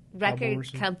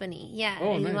record company. Yeah,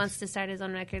 Oh, and nice. he wants to start his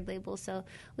own record label. So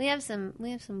we have some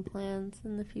plans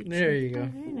in the future. There you go.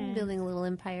 Building a little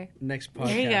empire. Next podcast.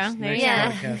 There you go. There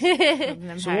Next you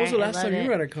podcast. So when was the last I time love you it.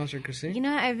 were at a concert, Christine? You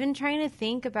know, I've been trying to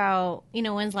think about,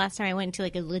 when's the last time I went to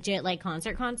like a legit like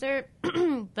concert,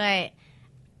 but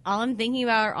all I'm thinking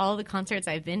about are all the concerts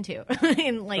I've been to,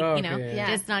 and like yeah.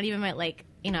 just not even my like.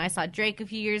 I saw Drake a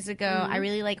few years ago. I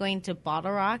really like going to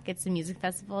Bottle Rock. It's a music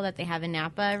festival that they have in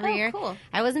Napa every year. Cool.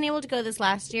 I wasn't able to go this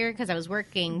last year because I was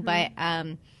working, but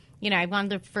I've gone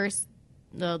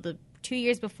the 2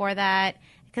 years before that.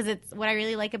 Because it's what I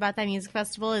really like about that music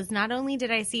festival is not only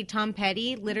did I see Tom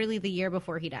Petty literally the year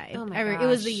before he died. Oh my It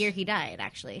was the gosh. year he died,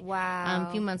 actually. Wow.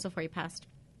 A few months before he passed.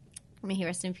 May he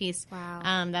rest in peace. Wow.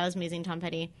 That was amazing, Tom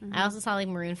Petty. I also saw like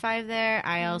Maroon 5 there.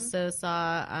 I also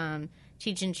saw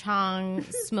Cheech and Chong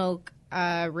smoke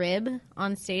rib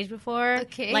on stage before.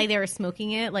 Okay. Like they were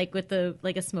smoking it like with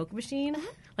a smoke machine.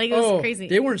 Like it was crazy.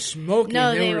 They weren't smoking.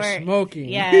 No, they were smoking.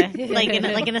 Yeah, like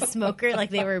in a smoker,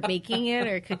 like they were baking it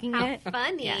or cooking it.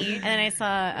 Funny. And then I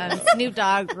saw Snoop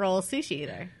Dogg roll sushi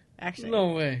there. Actually,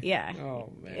 No way. Yeah.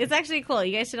 Oh man. It's actually cool.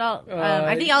 You guys should all.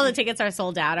 I think all the tickets are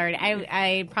sold out already.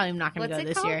 I probably am not going to What's go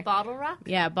it this called? year. Bottle Rock?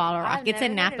 Yeah, Bottle Rock. I've It's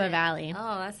in never heard Napa of it. Valley.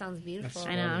 Oh, that sounds beautiful.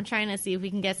 I know. I'm trying to see if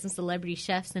we can get some celebrity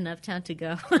chefs in Uptown to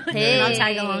go. Hey. And I'll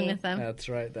tag along with them. That's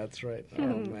right. Oh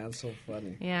man, so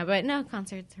funny. Yeah, but no,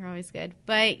 concerts are always good.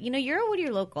 But you're a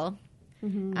Whittier local,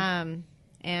 and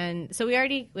so we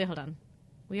already hold on.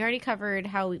 We already covered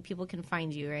how people can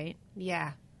find you, right?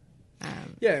 Yeah.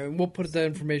 Yeah, and we'll put that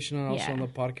information also Yeah. on the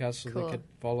podcast so Cool. they could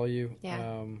follow you.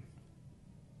 Yeah.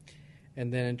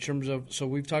 And then in terms of, so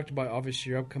we've talked about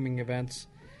obviously your upcoming events.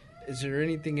 Is there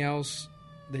anything else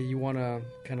that you want to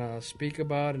kind of speak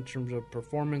about in terms of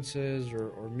performances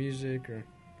or music or?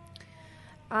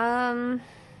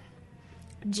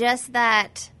 Just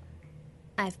that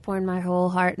I've poured my whole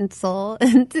heart and soul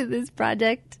into this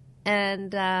project, and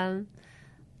that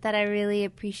I really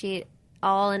appreciate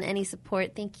all and any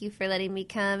support. Thank you for letting me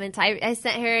come. And I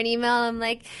sent her an email. I'm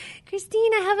like,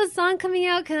 Christine, I have a song coming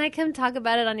out. Can I come talk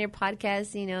about it on your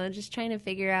podcast? Just trying to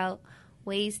figure out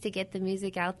ways to get the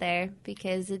music out there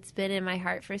because it's been in my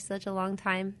heart for such a long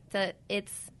time. That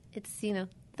it's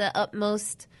the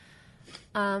utmost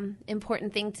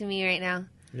important thing to me right now.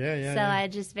 Yeah. So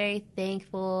I'm just very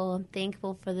thankful. I'm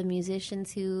thankful for the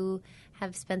musicians who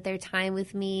have spent their time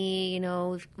with me.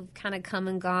 We've kind of come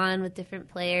and gone with different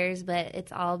players, but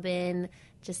it's all been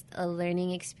just a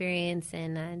learning experience,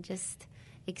 and I'm just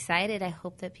excited. I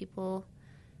hope that people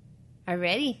are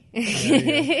ready.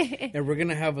 And we're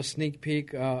gonna have a sneak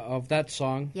peek of that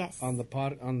song. Yes. On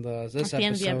the this At the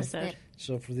end episode. of the episode.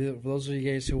 So for those of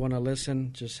you guys who want to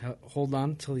listen, just hold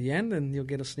on till the end, and you'll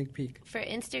get a sneak peek. For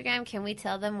Instagram, can we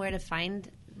tell them where to find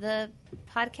the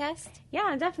podcast?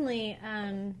 Yeah, definitely.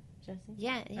 Jesse?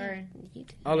 Yeah. Or you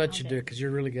do. I'll let you do it because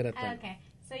you're really good at that. Okay,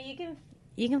 so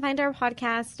you can find our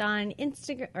podcast on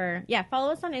Instagram, or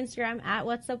follow us on Instagram at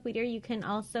What's Up Whittier. You can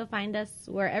also find us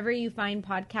wherever you find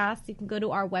podcasts. You can go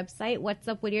to our website,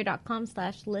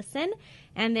 whatsupwhittier.com/listen,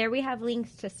 and there we have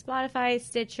links to Spotify,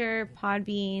 Stitcher,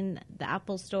 Podbean, the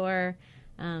Apple Store,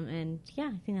 and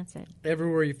I think that's it.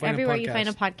 Everywhere you find a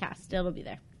podcast. It'll be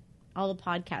there. All the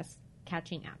podcast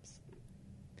catching apps.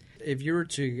 If you were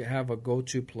to have a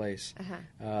go-to place,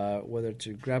 whether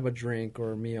to grab a drink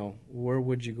or a meal, where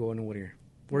would you go in Whittier?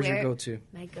 Where's your go-to?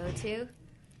 My go-to?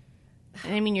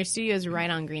 I mean, your studio is right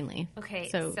on Greenleaf. Okay,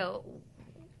 so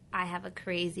I have a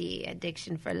crazy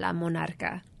addiction for La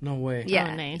Monarca. No way. Yeah,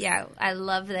 Oh, nice. Yeah, I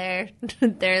love their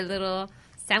little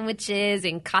sandwiches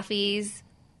and coffees.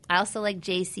 I also like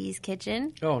JC's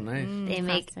Kitchen. Oh, nice. They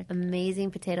make classic.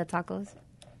 amazing potato tacos.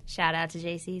 Shout out to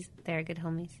JC's. They're good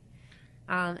homies.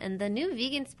 And the new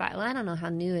vegan spot, well, I don't know how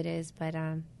new it is, but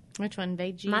Which one?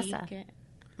 Veggie? Masa.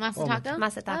 Masa taco?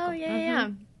 Masa taco. Oh, yeah.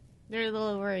 They're a little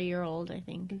over a year old, I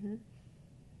think.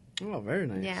 Oh, very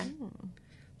nice. Yeah.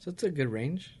 So it's a good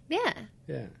range. Yeah.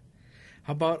 Yeah.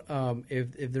 How about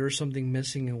if there was something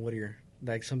missing in Whittier,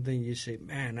 like something you say,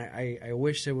 man, I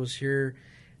wish it was here,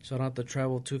 so I don't have to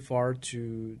travel too far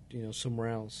to somewhere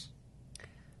else.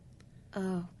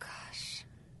 Oh, gosh.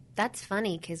 That's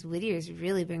funny because Whittier's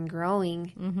really been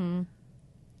growing. Mm-hmm.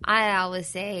 I always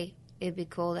say it'd be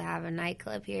cool to have a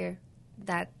nightclub here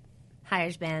that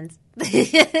hires bands.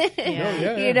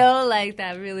 Yeah. You know, like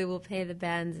that really will pay the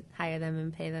bands, hire them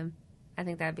and pay them. I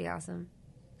think that'd be awesome.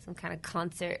 Some kind of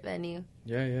concert venue.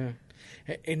 Yeah.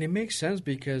 And it makes sense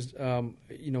because,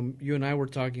 you and I were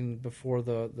talking before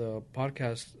the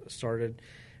podcast started.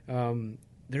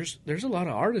 There's a lot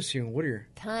of artists here in Whittier.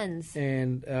 Tons.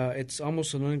 And it's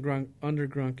almost an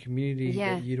underground community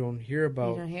that you don't hear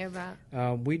about. You don't hear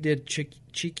about. We did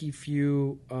Cheeky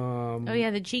Few.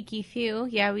 The Cheeky Few.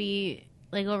 Yeah, we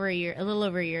a little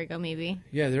over a year ago, maybe.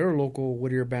 Yeah, they're a local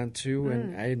Whittier band too,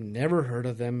 and I had never heard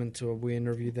of them until we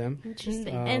interviewed them.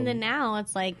 Interesting. And then now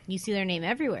it's like you see their name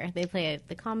everywhere. They play at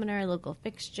the Commoner, local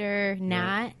fixture,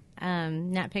 Nat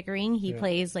Pickering. He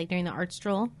plays like during the art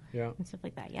stroll. Yeah. And stuff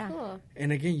like that. Yeah. Cool.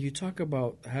 And again, you talk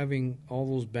about having all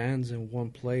those bands in one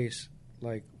place.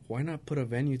 Like, why not put a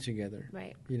venue together?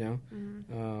 Right.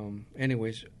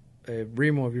 Anyways,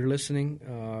 Remo, if you're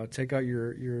listening, take out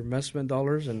your investment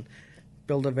dollars and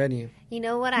build a venue. You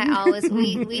know what? I always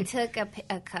we took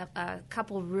a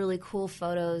couple really cool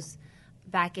photos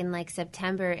back in like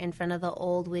September in front of the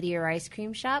old Whittier ice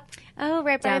cream shop. Oh,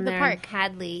 right by Down the there park. in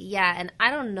Hadley. Yeah, and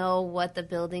I don't know what the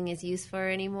building is used for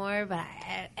anymore, but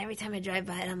every time I drive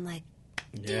by it, I'm like,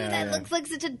 dude, that looks like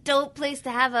such a dope place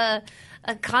to have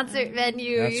a concert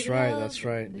venue. That's right. That's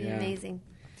right. It'd be Yeah. amazing.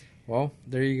 Well,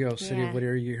 there you go. City Yeah. of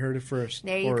Whittier, you heard it first.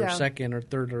 There you or go. second or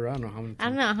third or I don't know how many I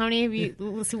don't times. know how many of you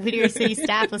Whittier City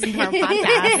staff listen to our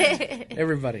podcast.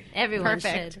 Everybody. Everyone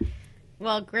Perfect. should.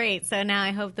 Well, great. So now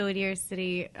I hope the Whittier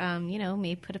City,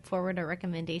 may put forward a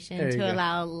recommendation There you to go.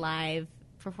 allow live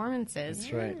performances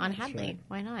That's right. on That's Hadley. right.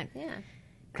 Why not? Yeah.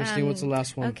 Christine, what's the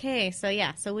last one? Okay, so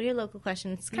Whittier local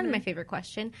question. It's kind of my favorite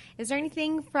question. Is there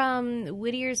anything from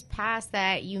Whittier's past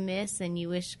that you miss and you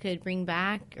wish could bring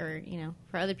back, or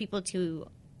for other people to,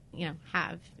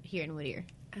 have here in Whittier?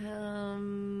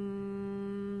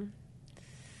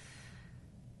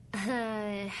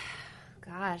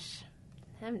 Gosh.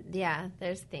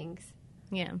 There's things.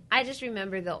 Yeah. I just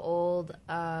remember the old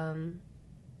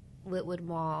Whitwood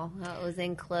Mall. How it was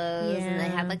enclosed, and they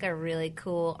had like a really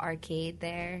cool arcade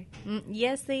there.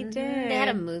 Yes, they did. They had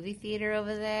a movie theater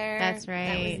over there. That's That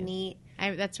right. was neat.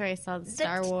 That's where I saw the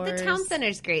Star Wars. The town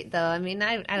center's great, though. I mean,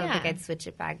 I don't Yeah. think I'd switch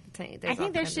it back. I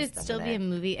think there should still be a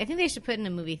movie. I think they should put in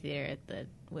a movie theater at the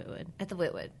Whitwood. at the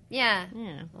Whitwood. Yeah,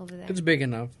 Yeah. over there. It's big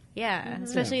enough. Yeah,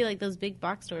 especially like those big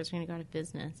box stores are going to go out of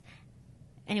business.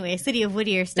 Anyway, City of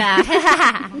Whittier staff,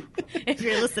 if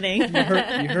you're listening. You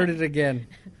heard it again.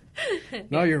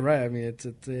 No, you're right. I mean,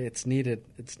 it's needed.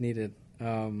 It's needed.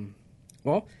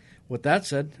 Well, with that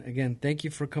said, again, thank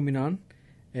you for coming on.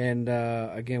 And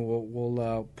again,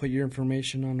 we'll put your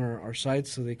information on our site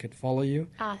so they could follow you.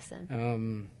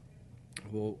 Awesome.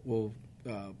 We'll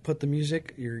put the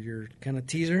music, your kind of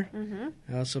teaser,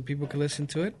 so people can listen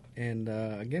to it. And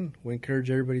again, we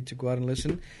encourage everybody to go out and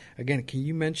listen. Again, can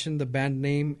you mention the band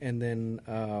name and then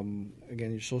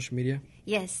again your social media?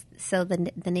 Yes. So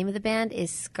the name of the band is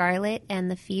Scarlet and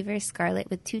the Fever. Scarlet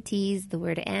with 2 T's, the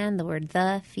word and, the word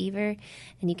the, Fever.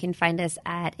 And you can find us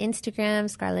at Instagram,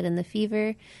 Scarlet and the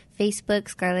Fever, Facebook,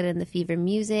 Scarlet and the Fever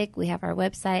Music. We have our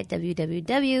website,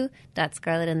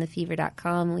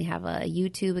 www.scarletandthefever.com. We have a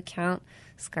YouTube account,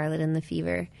 Scarlet and the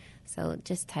Fever. So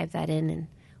just type that in and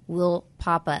we'll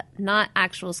pop up. Not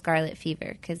actual scarlet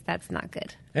fever, because that's not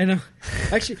good. I know.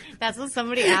 Actually, That's what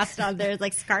somebody asked on there. It's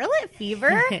like scarlet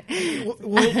fever.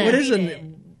 what is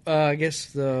I guess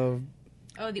the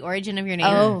Oh, the origin of your name.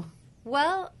 Oh.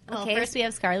 Well, Well, okay. first we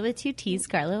have Scarlet with 2 T's,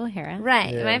 Scarlet O'Hara.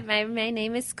 Right. Yeah. My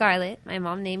name is Scarlet. My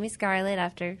mom's name is Scarlet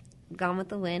after Gone with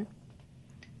the Wind.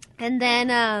 And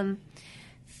then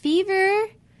fever,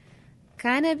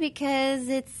 kind of because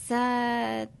it's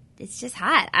just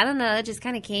hot. I don't know. It just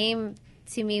kind of came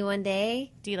to me one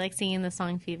day. Do you like singing the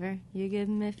song Fever? You give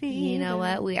me fever. You know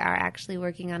what? We are actually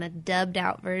working on a dubbed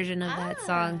out version of that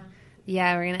song.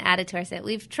 Yeah, we're going to add it to our set.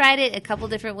 We've tried it a couple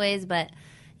different ways, but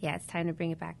yeah, it's time to bring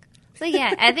it back. So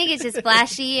yeah, I think it's just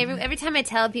flashy. Every time I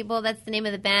tell people that's the name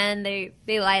of the band, they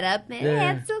light up. Man,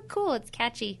 Yeah. it's so cool. It's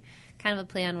catchy. Kind of a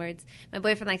play on words. My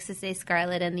boyfriend likes to say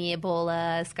Scarlet and the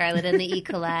Ebola, Scarlet and the E.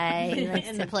 coli. He likes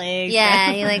And to- the plague.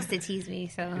 Yeah, he likes to tease me.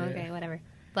 So okay, whatever.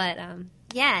 But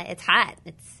yeah, it's hot.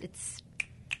 It's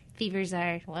fevers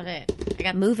are Love it. I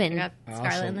got moving. I got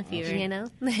Scarlet and the Fever. You know.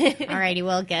 Alrighty,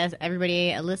 well, guys,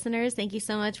 everybody, listeners, thank you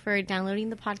so much for downloading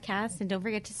the podcast, and don't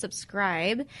forget to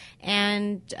subscribe.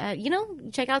 And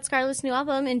check out Scarlett's new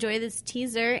album, enjoy this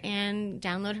teaser, and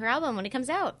download her album when it comes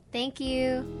out. Thank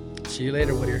you. see you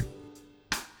later, Whittier.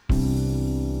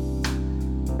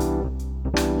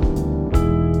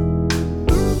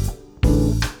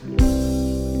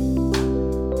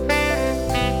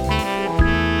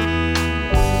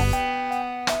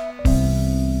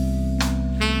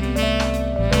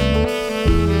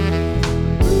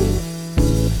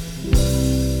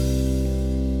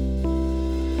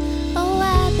 Oh,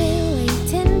 I've been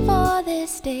waiting for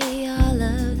this day all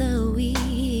of the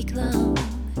week long.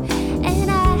 And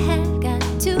I have got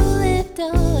to lift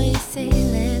a voice, say,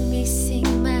 let me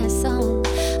sing my song.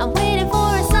 I'm waiting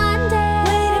for a Sunday.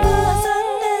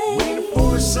 Waiting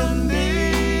for a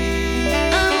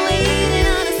Sunday. I'm waiting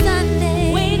on a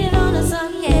Sunday. Waiting on a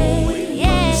Sunday. Yeah.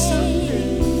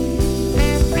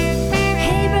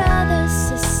 Hey, brother,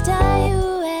 sister, you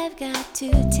have got to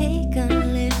take a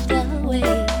lift away.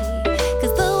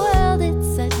 'Cause the world,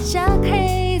 it's such a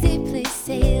crazy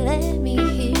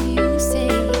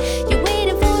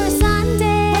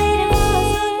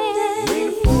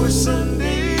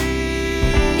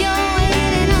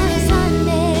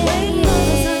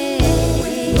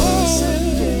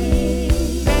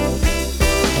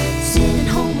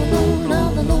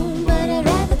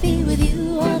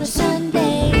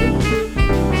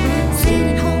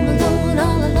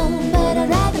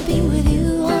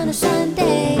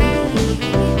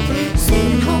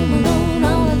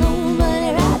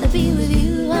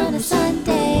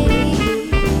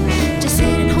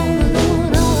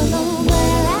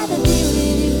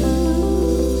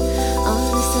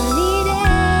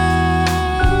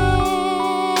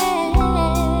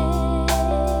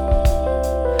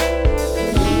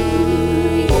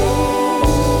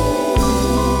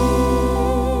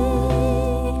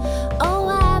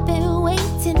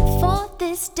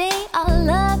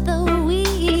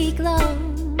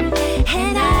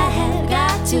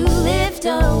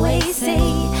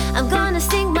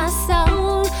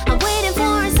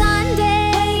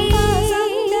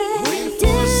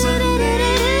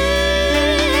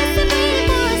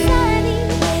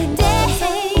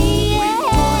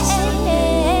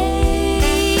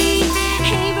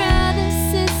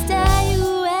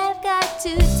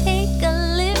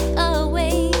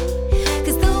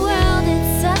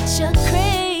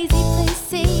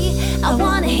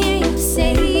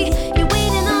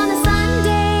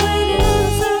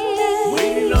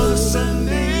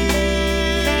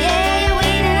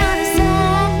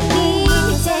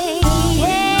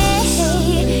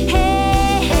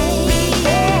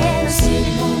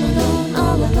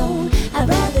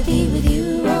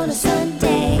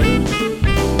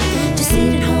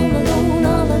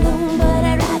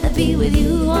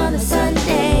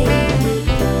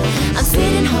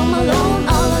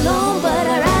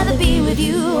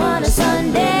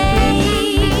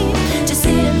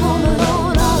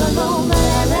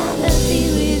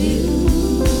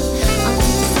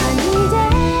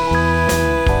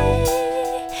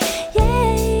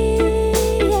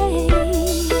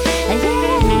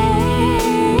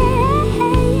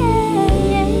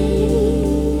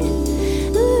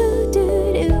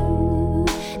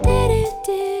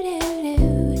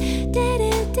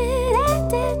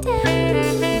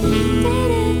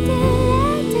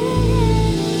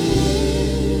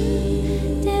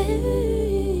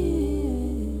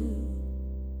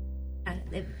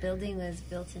building was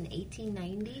built in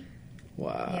 1890.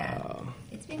 Wow. Yeah.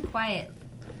 It's been quiet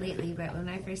lately, but when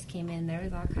I first came in, there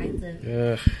was all kinds of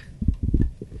Ugh.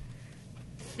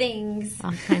 things.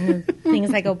 All kinds of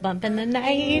things that go bump in the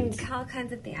night. All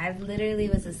kinds of things. I literally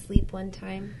was asleep one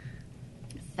time.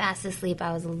 Fast asleep.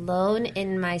 I was alone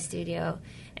in my studio.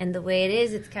 And the way it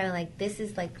is, it's kind of like, this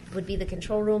is like, would be the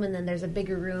control room, and then there's a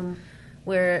bigger room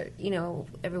where,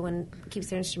 everyone keeps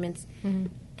their instruments. Mm-hmm.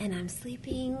 And I'm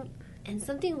sleeping, and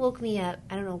something woke me up.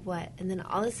 I don't know what. And then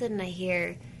all of a sudden I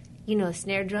hear, a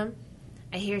snare drum.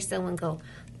 I hear someone go,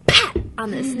 pat,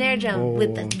 on the snare drum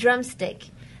with the drumstick.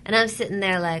 And I'm sitting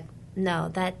there like, no,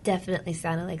 that definitely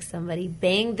sounded like somebody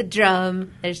banged the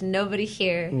drum. There's nobody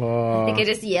here. I think I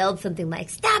just yelled something like,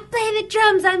 stop playing the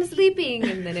drums, I'm sleeping.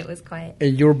 And then it was quiet.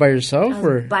 And you were by yourself? I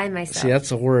was by myself. See, that's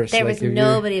the worst. There was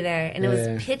nobody there. And it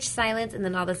was pitch silence, and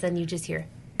then all of a sudden you just hear,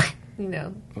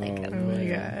 oh my God.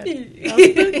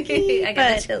 I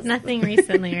got the chills. Nothing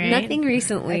recently, right? Nothing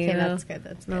recently. Okay, no. that's good.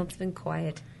 That's good. No, it's been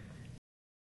quiet.